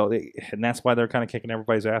 And that's why they're kind of kicking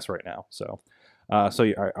everybody's ass right now. So,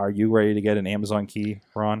 are you ready to get an Amazon key,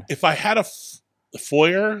 Ron? If I had a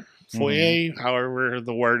foyer, however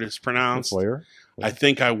the word is pronounced, Foyer? I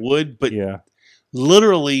think I would. But Yeah.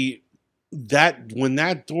 literally, when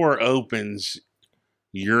that door opens,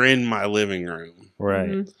 you're in my living room. Right.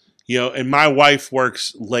 Mhm. And my wife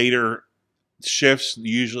works later shifts,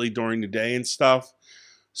 usually during the day and stuff.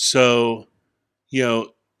 So,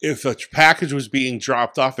 if a package was being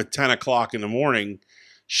dropped off at 10 o'clock in the morning,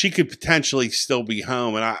 she could potentially still be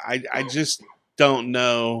home. And I just don't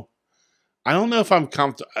know. I don't know if I'm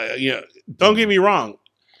comfortable. Don't get me wrong.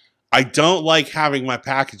 I don't like having my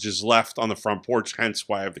packages left on the front porch, hence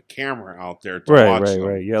why I have the camera out there to watch them.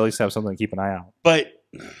 Right. You at least have something to keep an eye out. But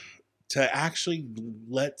to actually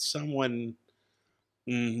let someone...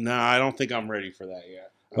 No, I don't think I'm ready for that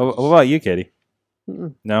yet. What about you, Katie?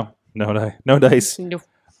 Mm-mm. No dice. No.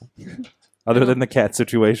 Other than the cat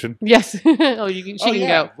situation. Yes. She can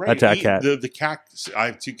go. Right. Attack cat. The cat. I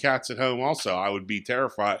have 2 cats at home. Also, I would be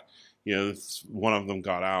terrified. If one of them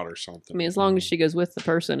got out or something. I mean, as long as she goes with the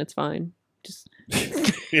person, it's fine. Just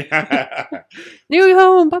Yeah. new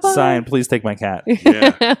home. Bye bye. Sign, please take my cat.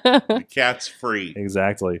 The cat's free.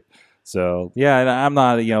 Exactly. So yeah, and I'm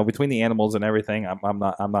not, between the animals and everything, I'm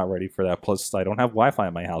not ready for that. Plus, I don't have Wi-Fi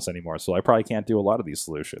in my house anymore, so I probably can't do a lot of these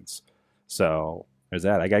solutions. So there's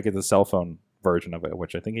that. I gotta get the cell phone version of it,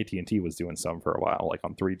 which I think AT&T was doing some for a while,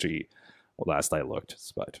 on 3G. Well, last I looked.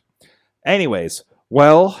 But anyways,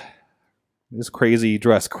 this crazy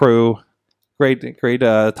dress crew, great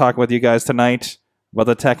talking with you guys tonight about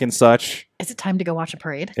the tech and such. Is it time to go watch a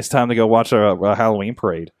parade? It's time to go watch a Halloween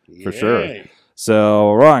parade for sure. Yay.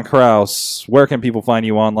 So, Ron Krause, where can people find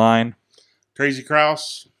you online? Crazy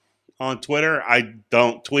Krause on Twitter. I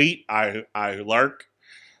don't tweet. I lurk.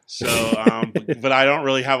 So, but I don't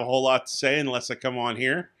really have a whole lot to say unless I come on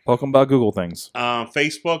here. Poke 'em about Google things.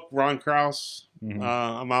 Facebook, Ron Krause. Mhm.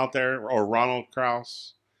 I'm out there, or Ronald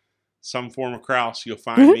Krause. Some form of Krause. You'll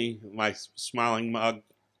find me. My smiling mug.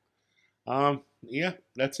 Yeah,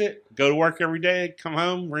 that's it. Go to work every day. Come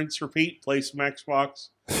home, rinse, repeat, play some Xbox.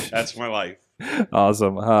 That's my life.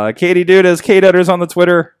 Awesome. Katie Dudas, Kate Utters on the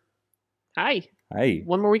Twitter. Hi. Hey.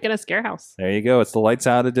 One more weekend at Scare House. There you go. It's the Lights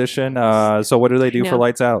Out edition. So what do they do for No.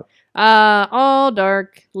 Lights Out? All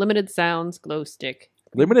dark, limited sounds, glow stick.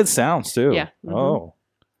 Limited sounds too. Yeah. Mhm. Oh,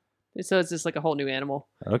 So it's just like a whole new animal.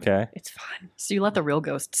 okay. It's fun. So you let the real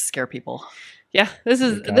ghosts scare people. Yeah, this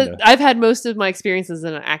is. Kinda. I've had most of my experiences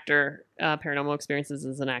as an actor, paranormal experiences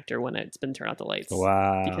as an actor when it's been turned out the lights.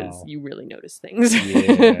 Wow. Because you really notice things.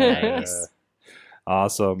 Yeah. Nice.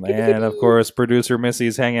 Awesome. And of course, producer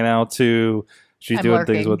Missy's hanging out too. She's I'm doing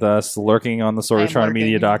things lurking. with us, lurking on the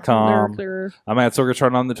sorgatronmedia.com. Lurker. I'm at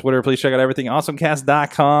Sorgatron on the Twitter. Please check out everything.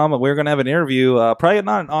 AwesomeCast.com. We're going to have an interview. Probably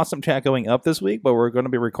not an awesome chat going up this week, but we're going to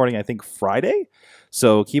be recording, I think, Friday.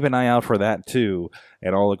 So keep an eye out for that too.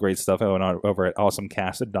 And all the great stuff going on over at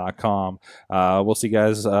AwesomeCast.com. We'll see you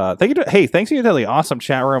guys. Thanks to the awesome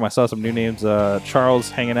chat room. I saw some new names. Charles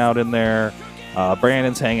hanging out in there.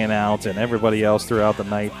 Brandon's hanging out, and everybody else throughout the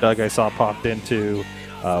night. Doug, I saw popped into.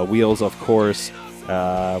 Wheels, of course.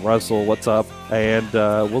 Russell, what's up? And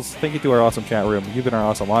we'll thank you to our awesome chat room. You've been our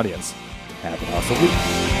awesome audience. Have an awesome week.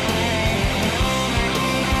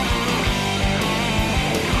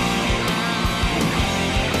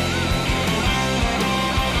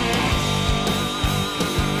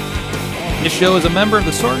 This show is a member of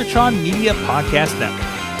the Sorgatron Media Podcast Network.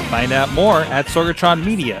 Find out more at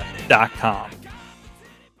sorgatronmedia.com.